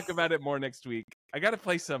talk about it more next week. I got to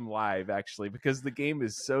play some live, actually, because the game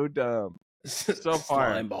is so dumb so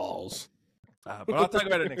far. Slime balls. But I'll talk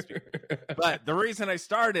about it next week. But the reason I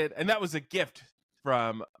started, and that was a gift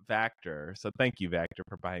from Vactor. So thank you, Vactor,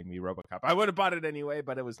 for buying me RoboCop. I would have bought it anyway,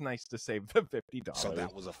 but it was nice to save the $50. So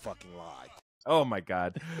that was a fucking lie. Oh my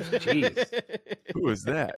God. Jeez. Who was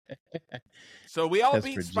that? So we all That's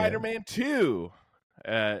beat for Jen. Spider-Man 2.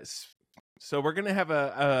 So we're going to have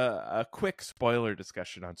a quick spoiler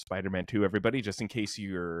discussion on Spider-Man 2, everybody, just in case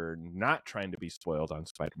you're not trying to be spoiled on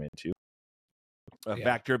Spider-Man 2.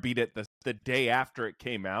 Vactor beat it the day after it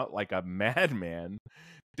came out like a madman.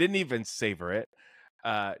 Didn't even savor it.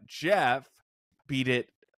 Jeff beat it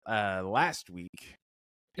last week,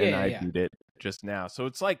 and I beat it just now. So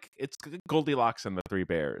it's Goldilocks and the Three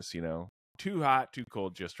Bears, too hot, too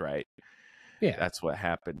cold, just right. Yeah, that's what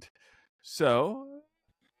happened. So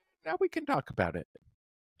now we can talk about it.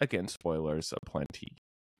 Again, spoilers aplenty.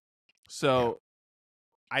 So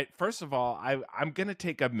first of all, I'm gonna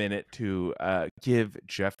take a minute to give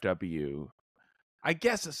Jeff W., I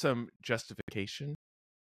guess, some justification.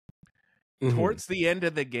 Mm-hmm. Towards the end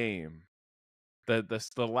of the game, the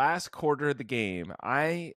last quarter of the game,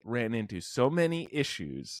 I ran into so many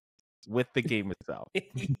issues with the game itself.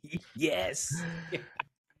 Yes.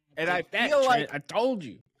 And I Take that, feel like Trent. I told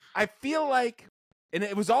you. and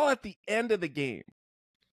it was all at the end of the game.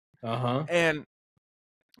 Uh-huh. And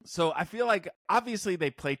so I feel like obviously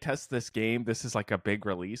they play test this game. This is like a big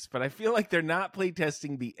release, but I feel like they're not play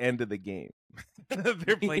testing the end of the game.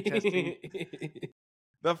 They're play testing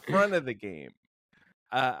the front of the game.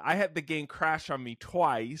 I had the game crash on me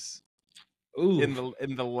twice in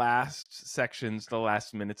the last sections, the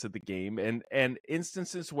last minutes of the game, and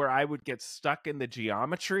instances where I would get stuck in the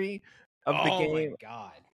geometry of the game. Oh my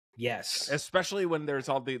god. Yes. Especially when there's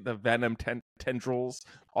all the venom tendrils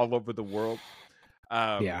all over the world.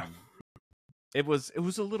 Yeah. It was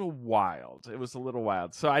a little wild.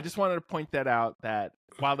 So I just wanted to point that out, that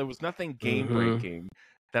while there was nothing game breaking,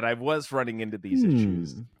 that I was running into these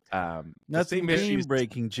issues. Nothing game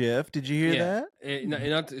breaking, Jeff. Did you hear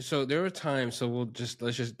that? So there were times. So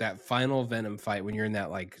let's just that final Venom fight when you're in that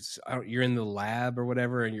you're in the lab or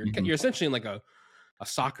whatever, and you're essentially in like a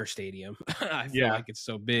soccer stadium. I feel like it's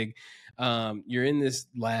so big. You're in this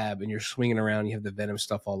lab and you're swinging around. You have the Venom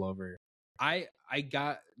stuff all over. I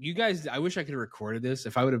got you guys. I wish I could have recorded this.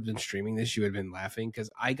 If I would have been streaming this, you would have been laughing because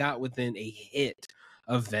I got within a hit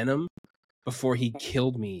of Venom before he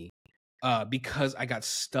killed me. Because I got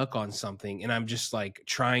stuck on something and I'm just like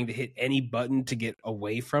trying to hit any button to get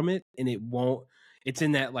away from it, and it won't. It's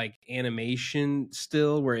in that like animation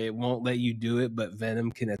still where it won't let you do it, but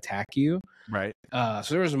Venom can attack you. Right. So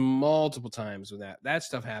there was multiple times when that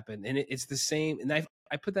stuff happened, and it's the same. And I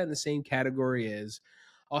put that in the same category as,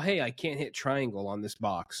 oh hey, I can't hit triangle on this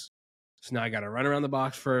box, so now I got to run around the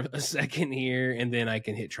box for a second here, and then I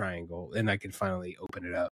can hit triangle, and I can finally open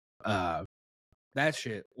it up. That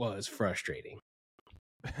shit was frustrating.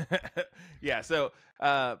 Yeah, so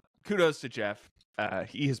kudos to Jeff.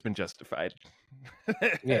 He has been justified.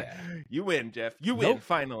 Yeah. You win, Jeff. You win,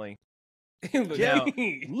 finally. Now,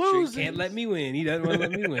 lose. Can't let me win. He doesn't want to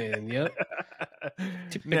let me win. Yep.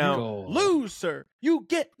 Now, loser, you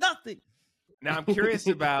get nothing. Now, I'm curious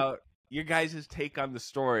about your guys' take on the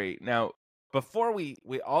story. Now, before we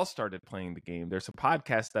all started playing the game, there's a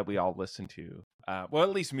podcast that we all listen to. Well, at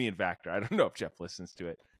least me and Vactor. I don't know if Jeff listens to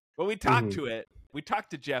it, but we talked to it. We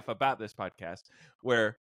talked to Jeff about this podcast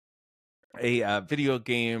where a video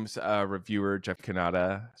games reviewer, Jeff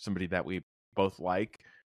Kanata, somebody that we both like,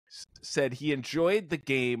 said he enjoyed the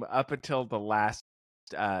game up until the last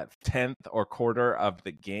 10th or quarter of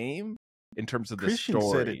the game in terms of the Christian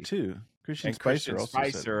story. Said it too. Christian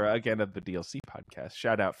Spicer again of the DLC podcast.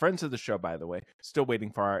 Shout out, friends of the show, by the way. Still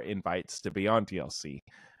waiting for our invites to be on DLC.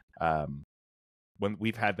 When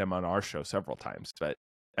we've had them on our show several times, but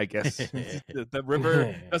I guess the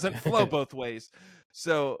river doesn't flow both ways.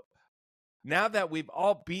 So now that we've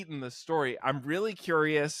all beaten the story, I'm really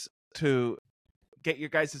curious to get your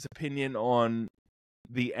guys' opinion on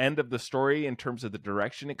the end of the story in terms of the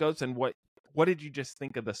direction it goes, and what did you just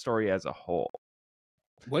think of the story as a whole?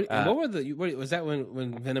 What was that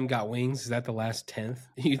when Venom got wings? Is that the last 10th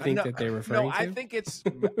you think that they're referring to? I think it's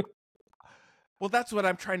well, that's what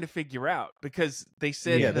I'm trying to figure out, because they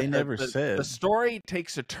said they never said the story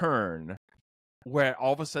takes a turn where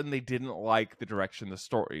all of a sudden they didn't like the direction the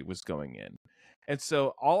story was going in. And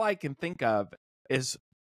so all I can think of is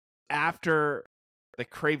after the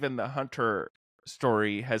Kraven the Hunter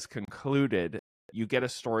story has concluded, you get a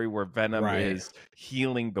story where Venom is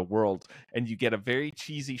healing the world, and you get a very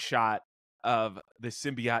cheesy shot of the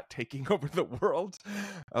symbiote taking over the world.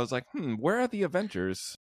 I was like, where are the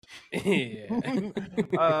Avengers? Are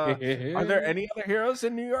there any other heroes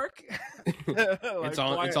in New York? It's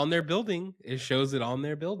on their building. It shows it on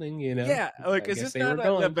their building, you know. Yeah, like is this not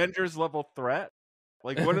an Avengers level threat?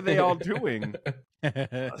 Like, what are they all doing?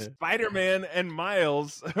 Spider-Man and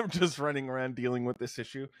Miles are just running around dealing with this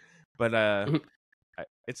issue, but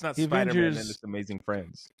it's not Spider-Man and his amazing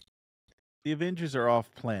friends. The Avengers are off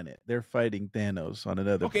planet. They're fighting Thanos on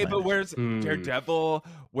another planet. But where's Daredevil?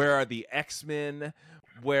 Where are the X-Men?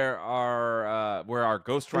 Where are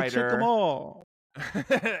Ghost Rider? They took them all.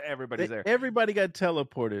 Everybody's there. Everybody got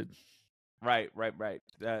teleported. Right.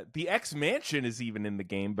 The X-Mansion is even in the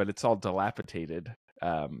game, but it's all dilapidated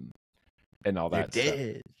and all that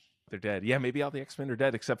stuff. They're dead. Yeah, maybe all the X-Men are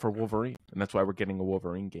dead except for Wolverine, and that's why we're getting a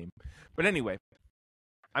Wolverine game. But anyway,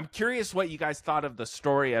 I'm curious what you guys thought of the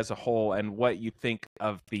story as a whole, and what you think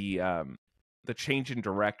of the change in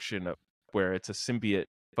direction of where it's a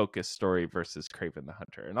symbiote-focused story versus Kraven the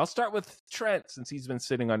Hunter. And I'll start with Trent, since he's been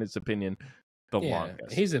sitting on his opinion the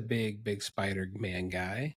longest. He's a big Spider-Man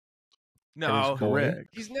guy. No, correct.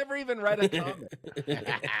 He's never even read a comic.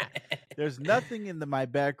 There's nothing in my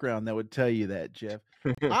background that would tell you that, Jeff.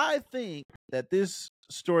 I think that this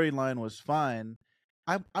storyline was fine.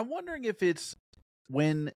 I'm wondering if it's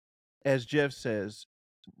when, as Jeff says,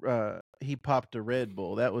 he popped a Red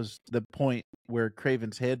Bull. That was the point where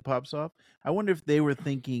Craven's head pops off. I wonder if they were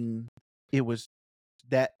thinking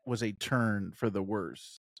that was a turn for the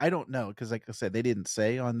worse. I don't know, because like I said, they didn't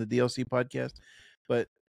say on the DLC podcast, but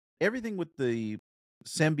everything with the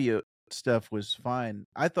symbiote stuff was fine.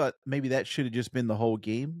 I thought maybe that should have just been the whole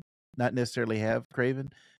game, not necessarily have Craven,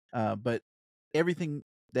 but everything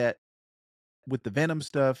that with the Venom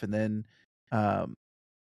stuff, and then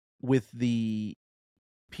with the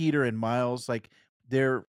Peter and Miles, like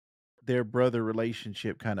their brother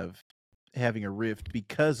relationship kind of having a rift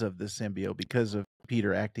because of the symbiote, because of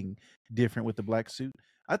Peter acting different with the black suit.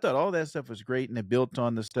 I thought all that stuff was great, and it built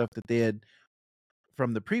on the stuff that they had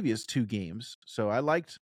from the previous 2 games. So I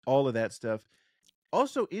liked all of that stuff.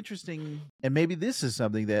 Also interesting, and maybe this is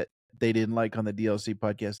something that they didn't like on the DLC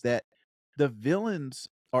podcast, that the villains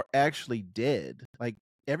are actually dead. Like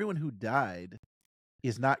everyone who died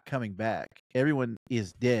is not coming back. Everyone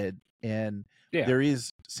is dead, and there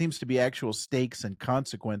seems to be actual stakes and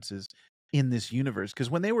consequences in this universe. Because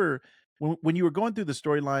when you were going through the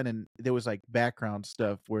storyline and there was like background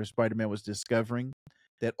stuff where Spider-Man was discovering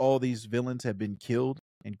that all these villains had been killed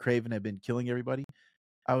and Craven had been killing everybody,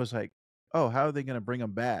 I was like, oh, how are they going to bring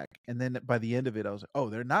them back? And then by the end of it, I was like, oh,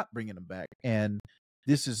 they're not bringing them back. And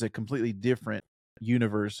this is a completely different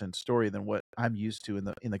universe and story than what I'm used to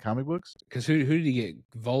in the comic books. Because who did he get?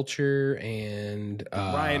 Vulture and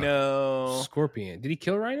Rhino, Scorpion. Did he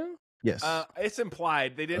kill Rhino? Yes. It's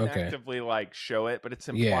implied. They didn't actively like show it, but it's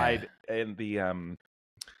implied in the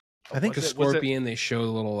I think a Scorpion. They show a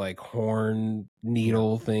little like horn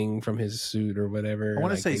needle thing from his suit or whatever. I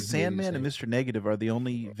want to say Sandman and Mr. Negative are the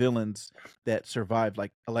only villains that survived.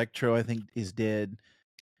 Like Electro, I think, is dead.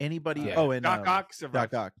 Anybody? Oh, and Doc Ock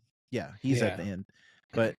survived. Doc Ock. Yeah, he's at the end.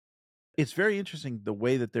 But it's very interesting the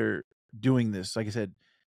way that they're doing this. Like I said,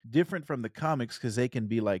 different from the comics, because they can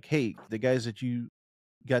be like, hey, the guys that you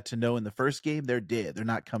got to know in the first game, they're dead. They're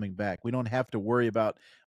not coming back. We don't have to worry about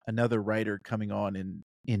another writer coming on in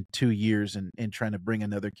 2 years and trying to bring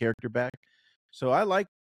another character back. So I like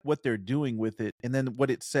what they're doing with it. And then what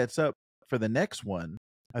it sets up for the next one,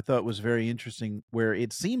 I thought was very interesting, where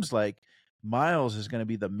it seems like Miles is going to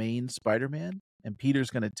be the main Spider-Man and Peter's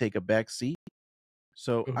going to take a back seat.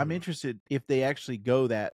 So I'm interested if they actually go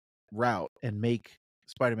that route and make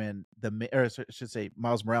Spider-Man or I should say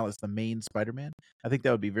Miles Morales the main Spider-Man. I think that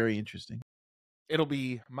would be very interesting. It'll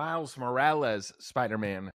be Miles Morales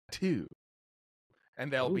Spider-Man 2.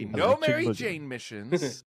 And there'll be no Mary Jane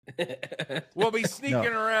missions. We'll be sneaking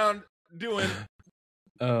around doing.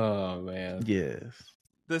 Oh man. Yes.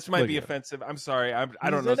 This might be offensive. I'm sorry. I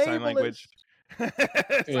don't know sign language.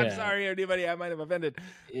 I'm sorry, anybody I might have offended.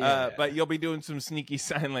 But you'll be doing some sneaky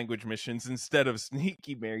sign language missions instead of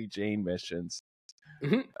sneaky Mary Jane missions.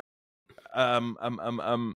 I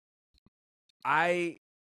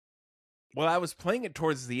was playing it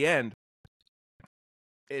towards the end.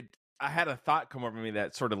 I had a thought come over me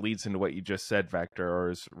that sort of leads into what you just said, Vector, or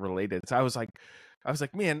is related. So I was like,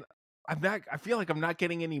 man, I feel like I'm not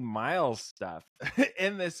getting any Miles stuff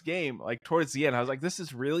in this game. Like towards the end, I was like, this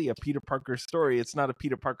is really a Peter Parker story. It's not a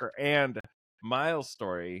Peter Parker and Miles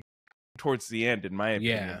story towards the end, in my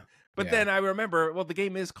opinion. But then I remember, well, the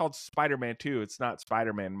game is called Spider-Man 2. It's not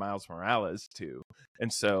Spider-Man Miles Morales 2.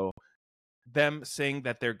 And so them saying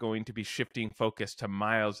that they're going to be shifting focus to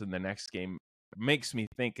Miles in the next game makes me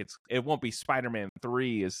think it won't be Spider-Man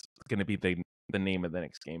 3 is going to be the name of the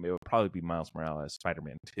next game. It would probably be Miles Morales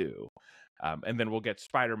Spider-Man 2. And then we'll get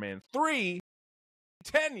Spider-Man 3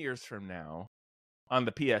 10 years from now on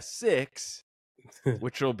the PS6,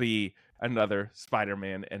 which will be another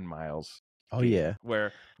Spider-Man and Miles. Oh yeah.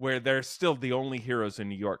 Where they're still the only heroes in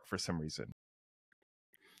New York for some reason.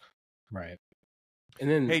 Right. And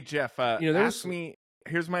then hey Jeff, ask me.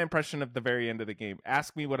 Here's my impression of the very end of the game.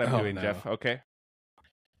 Ask me what I'm doing, Jeff. Okay.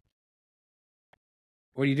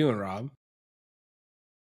 What are you doing, Rob?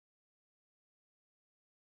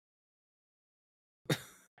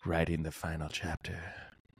 Writing the final chapter.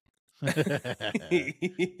 Yeah.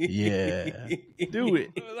 Do it.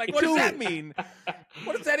 Like, what does that mean?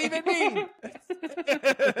 What does that even mean?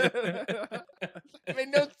 It made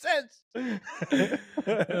no sense.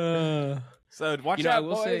 So watch out, I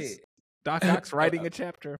will boys. say, Doc Ock's writing a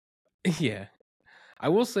chapter. Yeah. I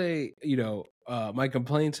will say, my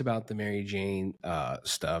complaints about the Mary Jane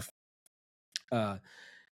stuff, those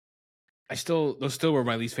still were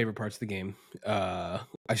my least favorite parts of the game. I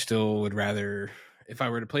still would rather, if I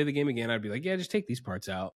were to play the game again, I'd be like, yeah, just take these parts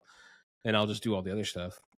out and I'll just do all the other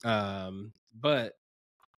stuff. But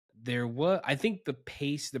I think the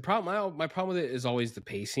pace, the problem, my problem with it is always the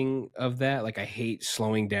pacing of that. Like, I hate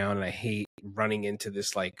slowing down and I hate running into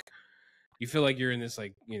this, like, you feel like you're in this,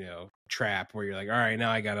 like, trap where you're like, all right,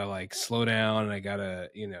 now I gotta like slow down and I gotta,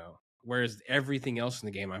 whereas everything else in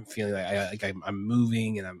the game, I'm feeling like I'm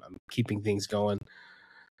moving and I'm keeping things going.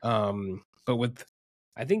 But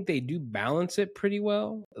I think they do balance it pretty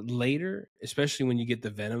well later, especially when you get the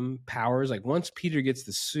Venom powers. Like, once Peter gets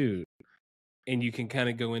the suit, and you can kind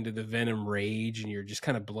of go into the Venom rage and you're just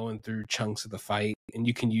kind of blowing through chunks of the fight, and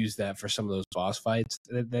you can use that for some of those boss fights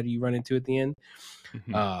that you run into at the end.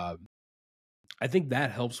 I think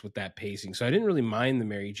that helps with that pacing. So I didn't really mind the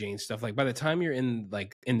Mary Jane stuff. Like, by the time you're in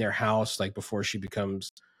their house, like before she becomes,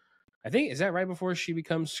 I think, is that right before she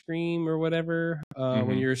becomes Scream or whatever,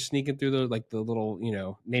 when you're sneaking through the little,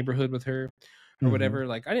 neighborhood with her or whatever.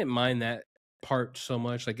 Like, I didn't mind that part so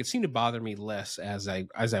much. Like, it seemed to bother me less as I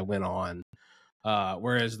went on.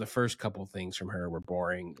 Whereas the first couple things from her were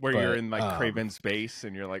boring. You're in like Craven's base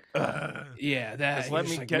and you're like, ugh. Yeah, that. Just let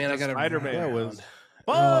me get to Spider-Man. That was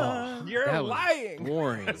you're lying.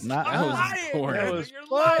 Boring. It's not that was lying. boring. That was You're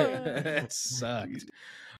lying. That sucked.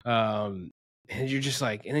 And you're just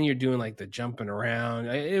like, and then you're doing like the jumping around.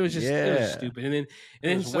 It was just it was stupid. And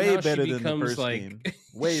then was way somehow better she than the becomes first like game.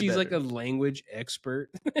 Way she's better. like a language expert.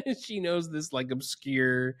 She knows this like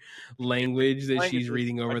obscure language that she's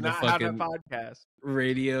reading over Like the not having fucking a podcast.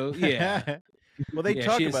 radio. Yeah. Well, they Yeah,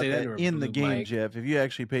 talk she didn't about say that that into in a the game, mic. Jeff. If you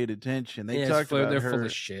actually paid attention, they Yeah, talked about they're her full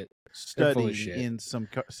of shit. They're full studying of shit. in some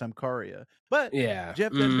Karia. But Yeah.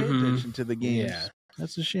 Jeff doesn't pay attention to the games. Yeah.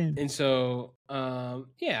 That's a shame. And so,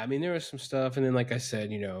 yeah, I mean, there was some stuff. And then, like I said,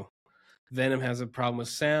 Venom has a problem with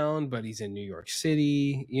sound, but he's in New York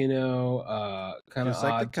City, kind of Just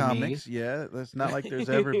like the odd to me. comics, yeah. That's not like there's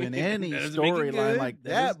ever been any That doesn't make it storyline good. like That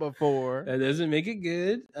that before. That doesn't make it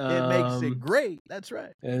good. It makes it great. That's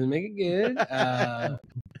right. It doesn't make it good.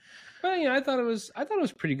 But I thought it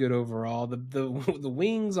was pretty good overall. The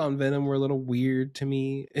wings on Venom were a little weird to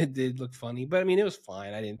me. It did look funny, but I mean, it was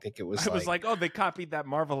fine. I didn't think it was. I was like, oh, they copied that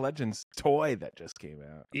Marvel Legends toy that just came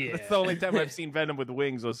out. Yeah. That's the only time I've seen Venom with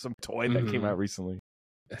wings was some toy that came out recently.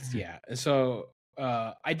 yeah. And so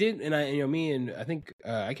I did, and me and I think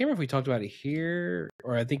I can't remember if we talked about it here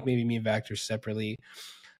or I think maybe me and Vactor separately.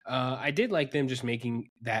 I did like them just making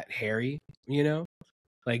that Harry,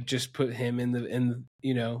 like just put him in the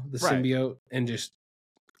Right. symbiote and just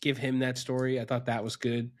give him that story. I thought that was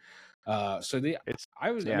good. I would say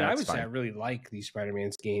I really like these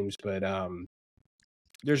Spider-Man's games, but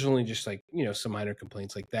there's only just like some minor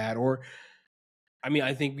complaints like that. Or I mean,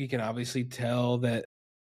 I think we can obviously tell that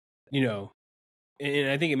and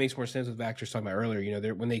I think it makes more sense with Vactor's talking about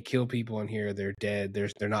earlier. When they kill people in here, they're dead.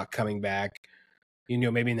 They're not coming back.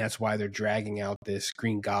 Maybe that's why they're dragging out this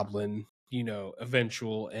Green Goblin,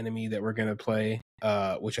 eventual enemy that we're gonna play,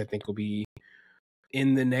 which I think will be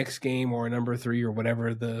in the next game or number 3 or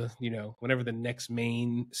whatever whenever the next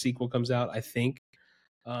main sequel comes out. I think,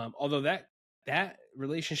 although that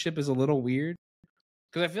relationship is a little weird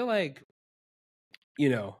because I feel like,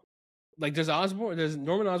 like does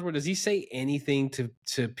Norman Osborn, does he say anything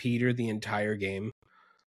to Peter the entire game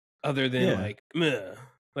other than like meh?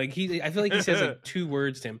 Like I feel like he says like 2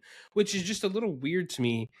 words to him, which is just a little weird to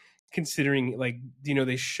me, considering like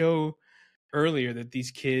they show earlier that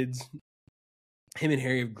these kids, him and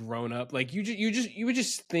Harry, have grown up. Like you would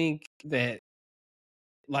just think that,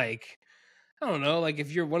 like, I don't know, like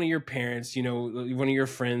if you're one of your parents, one of your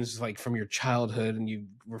friends like from your childhood and you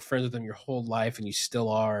were friends with them your whole life and you still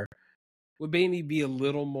are, would maybe be a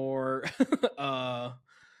little more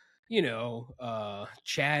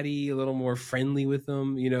chatty, a little more friendly with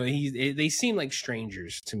them. They seem like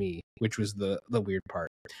strangers to me, which was the weird part.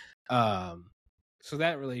 So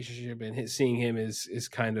that relationship and seeing him is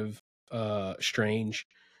kind of strange.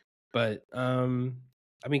 But I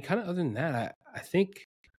mean, kind of other than that, I think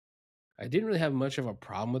I didn't really have much of a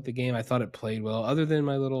problem with the game. I thought it played well, other than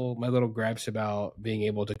my little gripes about being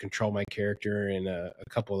able to control my character and a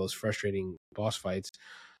couple of those frustrating boss fights.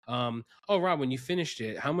 Rob, when you finished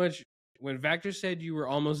it, when Vactor said you were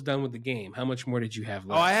almost done with the game, how much more did you have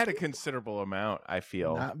left? Oh, I had a considerable amount, I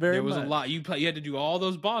feel. Not very There was much. a lot. You had to do all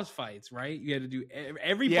those boss fights, right? You had to do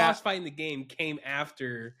every boss fight in the game came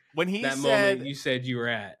after When he that said, moment you said you were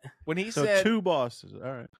at. when he So said, 2 bosses. All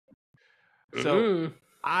right. so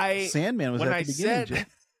Sandman was when at I the beginning. said, Jeff.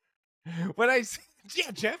 when I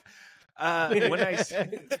yeah, Jeff. When I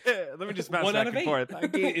said, let me just bounce 1 back out of and 8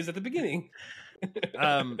 forth. is at the beginning.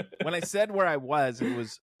 When I said where I was, it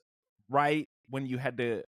was right when you had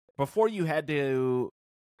to, before you had to,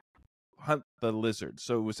 hunt the lizard.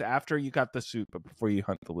 So it was after you got the suit, but before you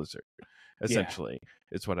hunt the lizard. Essentially,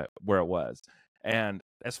 is where it was. And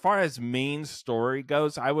as far as main story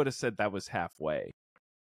goes, I would have said that was halfway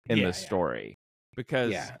in the story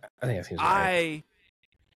because I think that seems right. I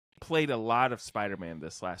played a lot of Spider-Man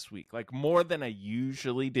this last week, like more than I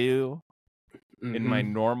usually do in my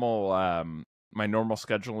normal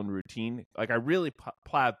schedule and routine. Like I really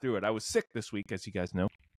plowed through it. I was sick this week, as you guys know.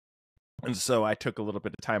 And so I took a little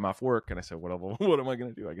bit of time off work and I said, what am I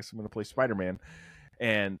going to do? I guess I'm going to play Spider-Man.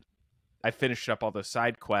 And I finished up all the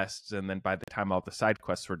side quests, and then by the time all the side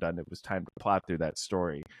quests were done, it was time to plow through that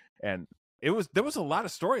story. And there was a lot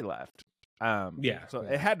of story left. So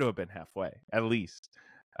it had to have been halfway, at least.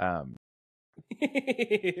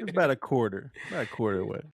 It's about a quarter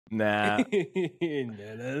away. Nah.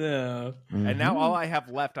 No. And now all I have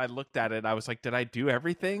left, I looked at it, I was like, did I do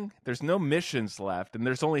everything? There's no missions left, and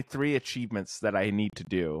there's only 3 achievements that I need to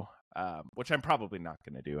do. Which I'm probably not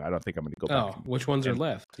going to do. I don't think I'm going to go back. Oh, which ones are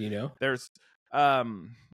left? Do you know? There's, I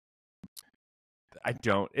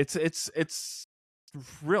don't. It's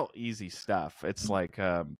real easy stuff. It's like,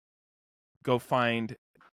 go find,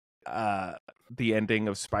 the ending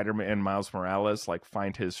of Spider-Man and Miles Morales. Like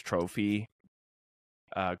find his trophy.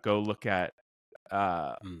 Go look at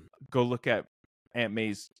Aunt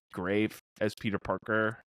May's grave as Peter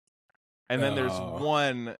Parker, and then there's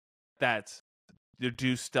one that's to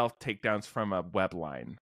do stealth takedowns from a web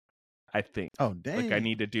line, I think. Oh, dang. Like I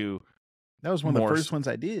need to do. That was one of the first ones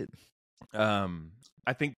I did. I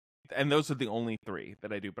think, and those are the only 3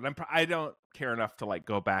 that I do. But I don't care enough to like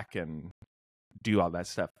go back and do all that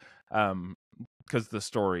stuff, because the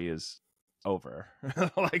story is over.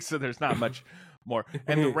 Like so, there's not much more.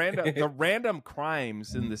 And the random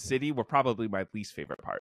crimes in the city were probably my least favorite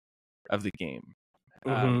part of the game.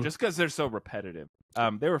 Just because they're so repetitive.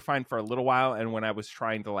 They were fine for a little while, and when I was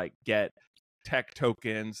trying to like get tech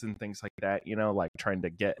tokens and things like that, like trying to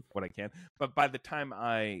get what I can. But by the time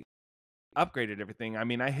I upgraded everything, I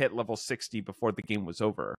mean I hit level 60 before the game was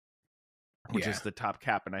over, which is the top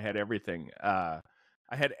cap, and I had everything. I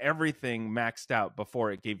had everything maxed out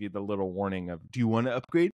before it gave you the little warning of, do you want to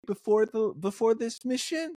upgrade before this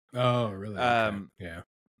mission? Oh, really? Yeah.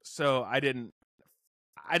 So I don't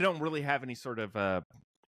really have any sort of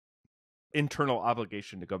internal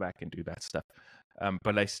obligation to go back and do that stuff.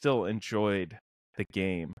 But I still enjoyed the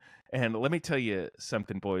game. And let me tell you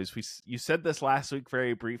something, boys. You said this last week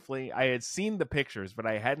very briefly. I had seen the pictures, but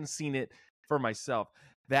I hadn't seen it for myself.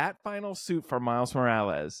 That final suit for Miles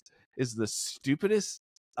Morales is the stupidest,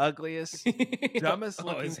 ugliest, dumbest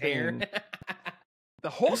looking thing. The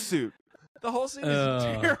whole suit. The whole suit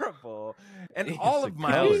is terrible. And all of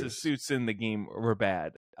Miles' suits in the game were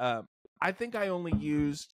bad. I think I only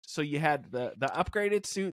used, so you had the upgraded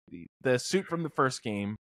suit, the suit from the first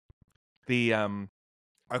game, the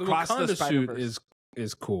Across the Spider-Verse suit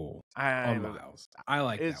is cool. I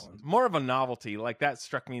like that one. More of a novelty. Like that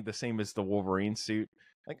struck me the same as the Wolverine suit.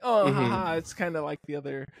 Like, haha, it's kind of like the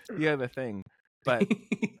other thing. But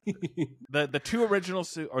the 2 original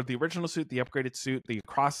suit, or the original suit, the upgraded suit, the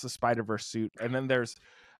Across the Spider-Verse suit, and then there's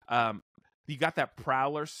you got that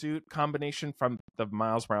Prowler suit combination from the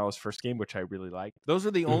Miles Morales first game, which I really like. Those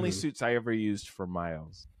are the only suits I ever used for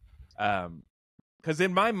Miles. Because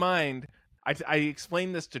in my mind, I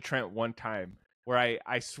explained this to Trent one time, where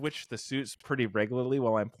I switch the suits pretty regularly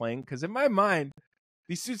while I'm playing. Because in my mind,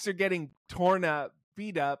 these suits are getting torn up,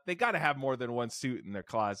 beat up. They got to have more than one suit in their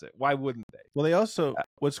closet. Why wouldn't they? Well, they also,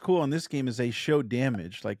 what's cool in this game is they show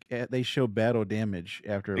damage. Like they show battle damage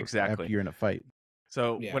after you're in a fight.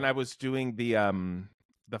 So when I was doing the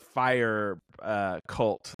fire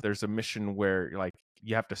cult, there's a mission where like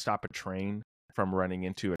you have to stop a train from running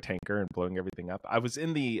into a tanker and blowing everything up. I was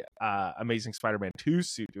in the Amazing Spider-Man 2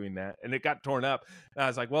 suit doing that, and it got torn up. And I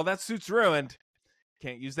was like, well, that suit's ruined.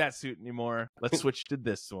 Can't use that suit anymore. Let's switch to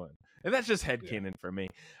this one. And that's just headcanon for me.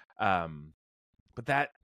 But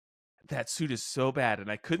that suit is so bad, and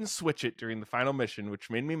I couldn't switch it during the final mission, which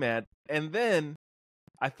made me mad. And then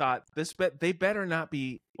I thought, they better not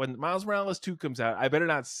be, when Miles Morales 2 comes out, I better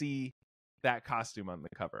not see that costume on the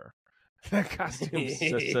cover. That costume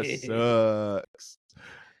sucks.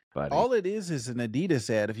 Buddy. All it is an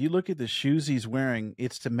Adidas ad. If you look at the shoes he's wearing,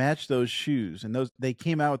 it's to match those shoes. And they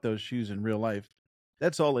came out with those shoes in real life.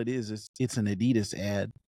 That's all it is it's an Adidas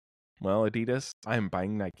ad. Well, Adidas, I am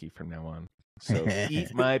buying Nike from now on. So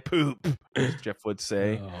eat my poop, as Jeff would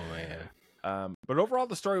say. Oh, man. But overall,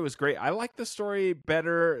 the story was great. I like the story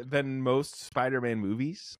better than most Spider-Man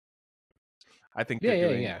movies. I think they're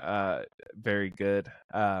doing very good.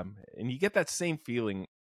 And you get that same feeling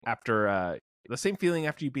after the same feeling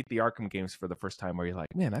after you beat the Arkham games for the first time, where you're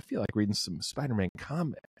like, man, I feel like reading some Spider-Man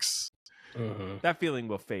comics. That feeling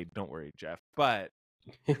will fade. Don't worry, Jeff. But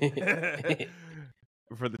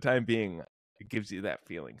for the time being, it gives you that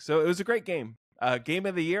feeling. So it was a great game. Game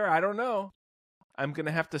of the year, I don't know. I'm going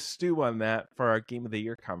to have to stew on that for our Game of the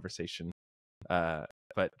Year conversation.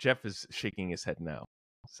 But Jeff is shaking his head now.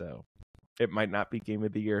 So it might not be Game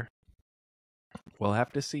of the Year. We'll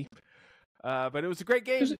have to see. But it was a great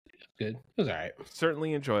game. It was good. It was all right.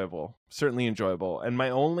 Certainly enjoyable. And my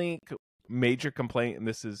only major complaint, and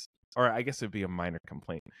this is, or I guess it'd be a minor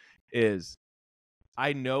complaint, is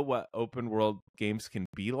I know what open world games can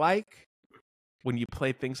be like when you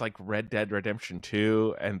play things like Red Dead Redemption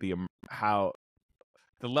 2 and how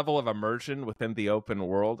the level of immersion within the open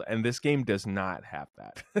world, and this game does not have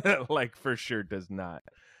that. Like, for sure does not.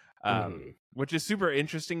 Which is super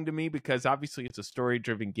interesting to me, because obviously it's a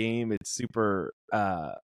story-driven game. It's super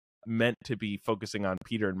meant to be focusing on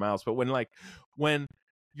Peter and Miles. But when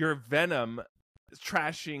you're Venom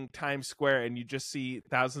trashing Times Square and you just see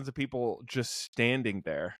thousands of people just standing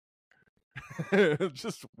there,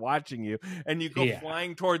 just watching you, and you go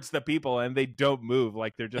flying towards the people and they don't move,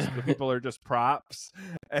 like the people are just props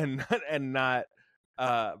and not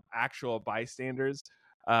actual bystanders.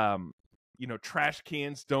 Trash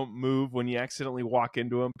cans don't move when you accidentally walk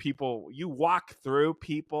into them. You walk through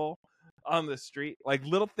people on the street. Like,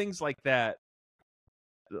 little things like that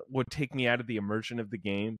would take me out of the immersion of the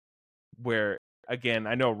game, where, again,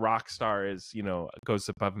 I know Rockstar goes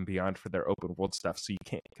above and beyond for their open world stuff, so you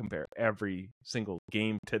can't compare every single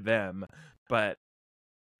game to them. But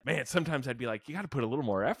man, sometimes I'd be like, you got to put a little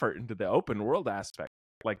more effort into the open world aspect,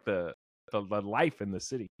 like the life in the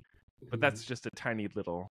city. But that's just a tiny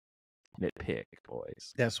little nitpick,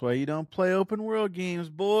 boys. That's why you don't play open world games,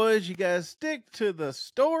 boys. You guys stick to the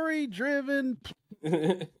story-driven,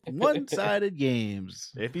 one-sided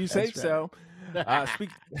games. If you say so.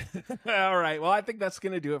 All right. Well, I think that's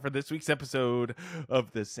going to do it for this week's episode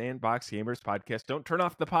of the Sandbox Gamers podcast. Don't turn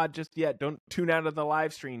off the pod just yet. Don't tune out of the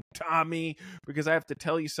live stream, Tommy, because I have to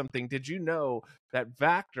tell you something. Did you know that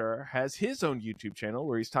Vactor has his own YouTube channel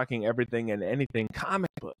where he's talking everything and anything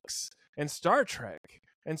comic books and Star Trek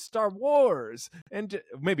and Star Wars, and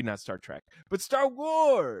maybe not Star Trek, but Star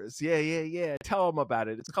Wars. Yeah. Tell them about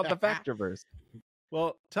it. It's called the Vactorverse.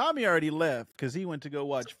 Well, Tommy already left because he went to go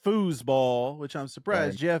watch Foosball, which I'm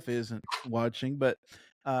surprised Jeff isn't watching. But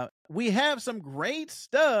we have some great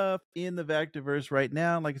stuff in the Vactorverse right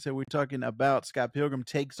now. Like I said, we're talking about Scott Pilgrim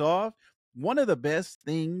Takes Off, one of the best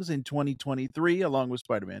things in 2023, along with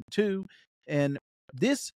Spider-Man 2. And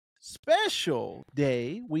this special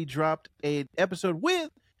day, we dropped an episode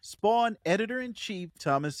with Spawn editor-in-chief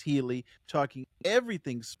Thomas Healy, talking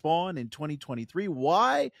everything Spawn in 2023.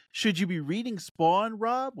 Why should you be reading Spawn,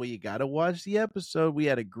 Rob? Well, you got to watch the episode. We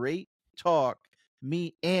had a great talk,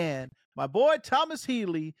 me and my boy Thomas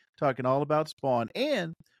Healy, talking all about Spawn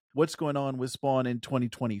and what's going on with Spawn in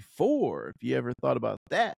 2024, if you ever thought about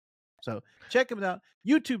that. So check them out,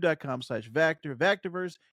 youtube.com/Vactor,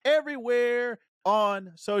 Vactorverse, everywhere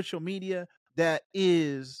on social media. That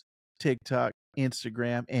is TikTok,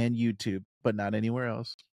 Instagram, and YouTube, but not anywhere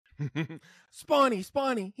else.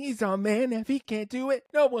 Spawny, he's our man. If he can't do it,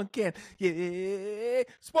 no one can. Yeah,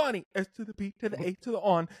 Spawny, S to the P to the A to the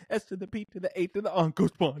on, S to the P to the A to the on. Go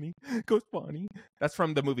Spawny. That's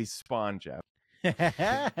from the movie Spawn, Jeff.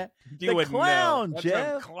 The clown,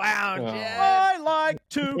 Jeff. Clown, Jeff. I like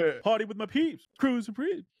to party with my peeps, cruise and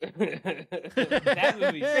breathe. That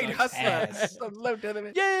movie Great sucks hustler. ass. So low to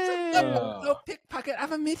the Yeah. no pickpocket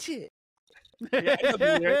of a midget. Yeah,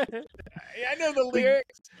 I know the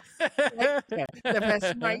lyrics. The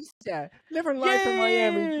best meister. Never lied from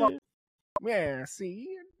Miami. Yeah, see?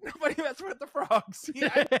 Nobody messed with the frogs.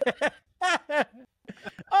 Yeah.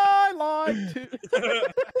 I like to.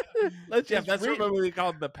 Let's Jeff, just that's read. from a movie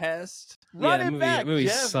called The Pest. Run Yeah, it back, that movie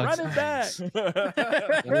Jeff. sucks Run it back. ass.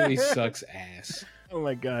 That movie sucks ass. Oh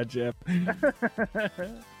my God, Jeff. We're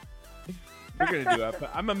gonna do it.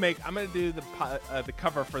 I'm gonna do the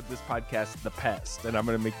cover for this podcast, The Pest, and I'm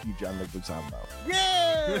gonna make you John Leguizamo.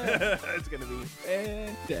 Yeah. It's gonna be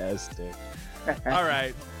fantastic. All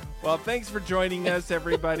right. Well, thanks for joining us,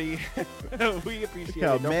 everybody. We appreciate Look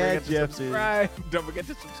how it. mad Jeff is. Don't forget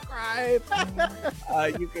to subscribe.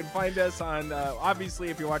 You can find us on, obviously,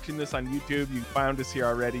 if you're watching this on YouTube, you found us here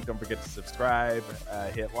already. Don't forget to subscribe,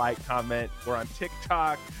 hit like, comment. We're on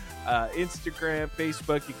TikTok, Instagram,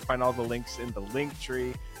 Facebook. You can find all the links in the link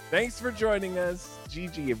tree. Thanks for joining us.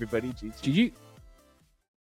 GG, everybody. GG. GG.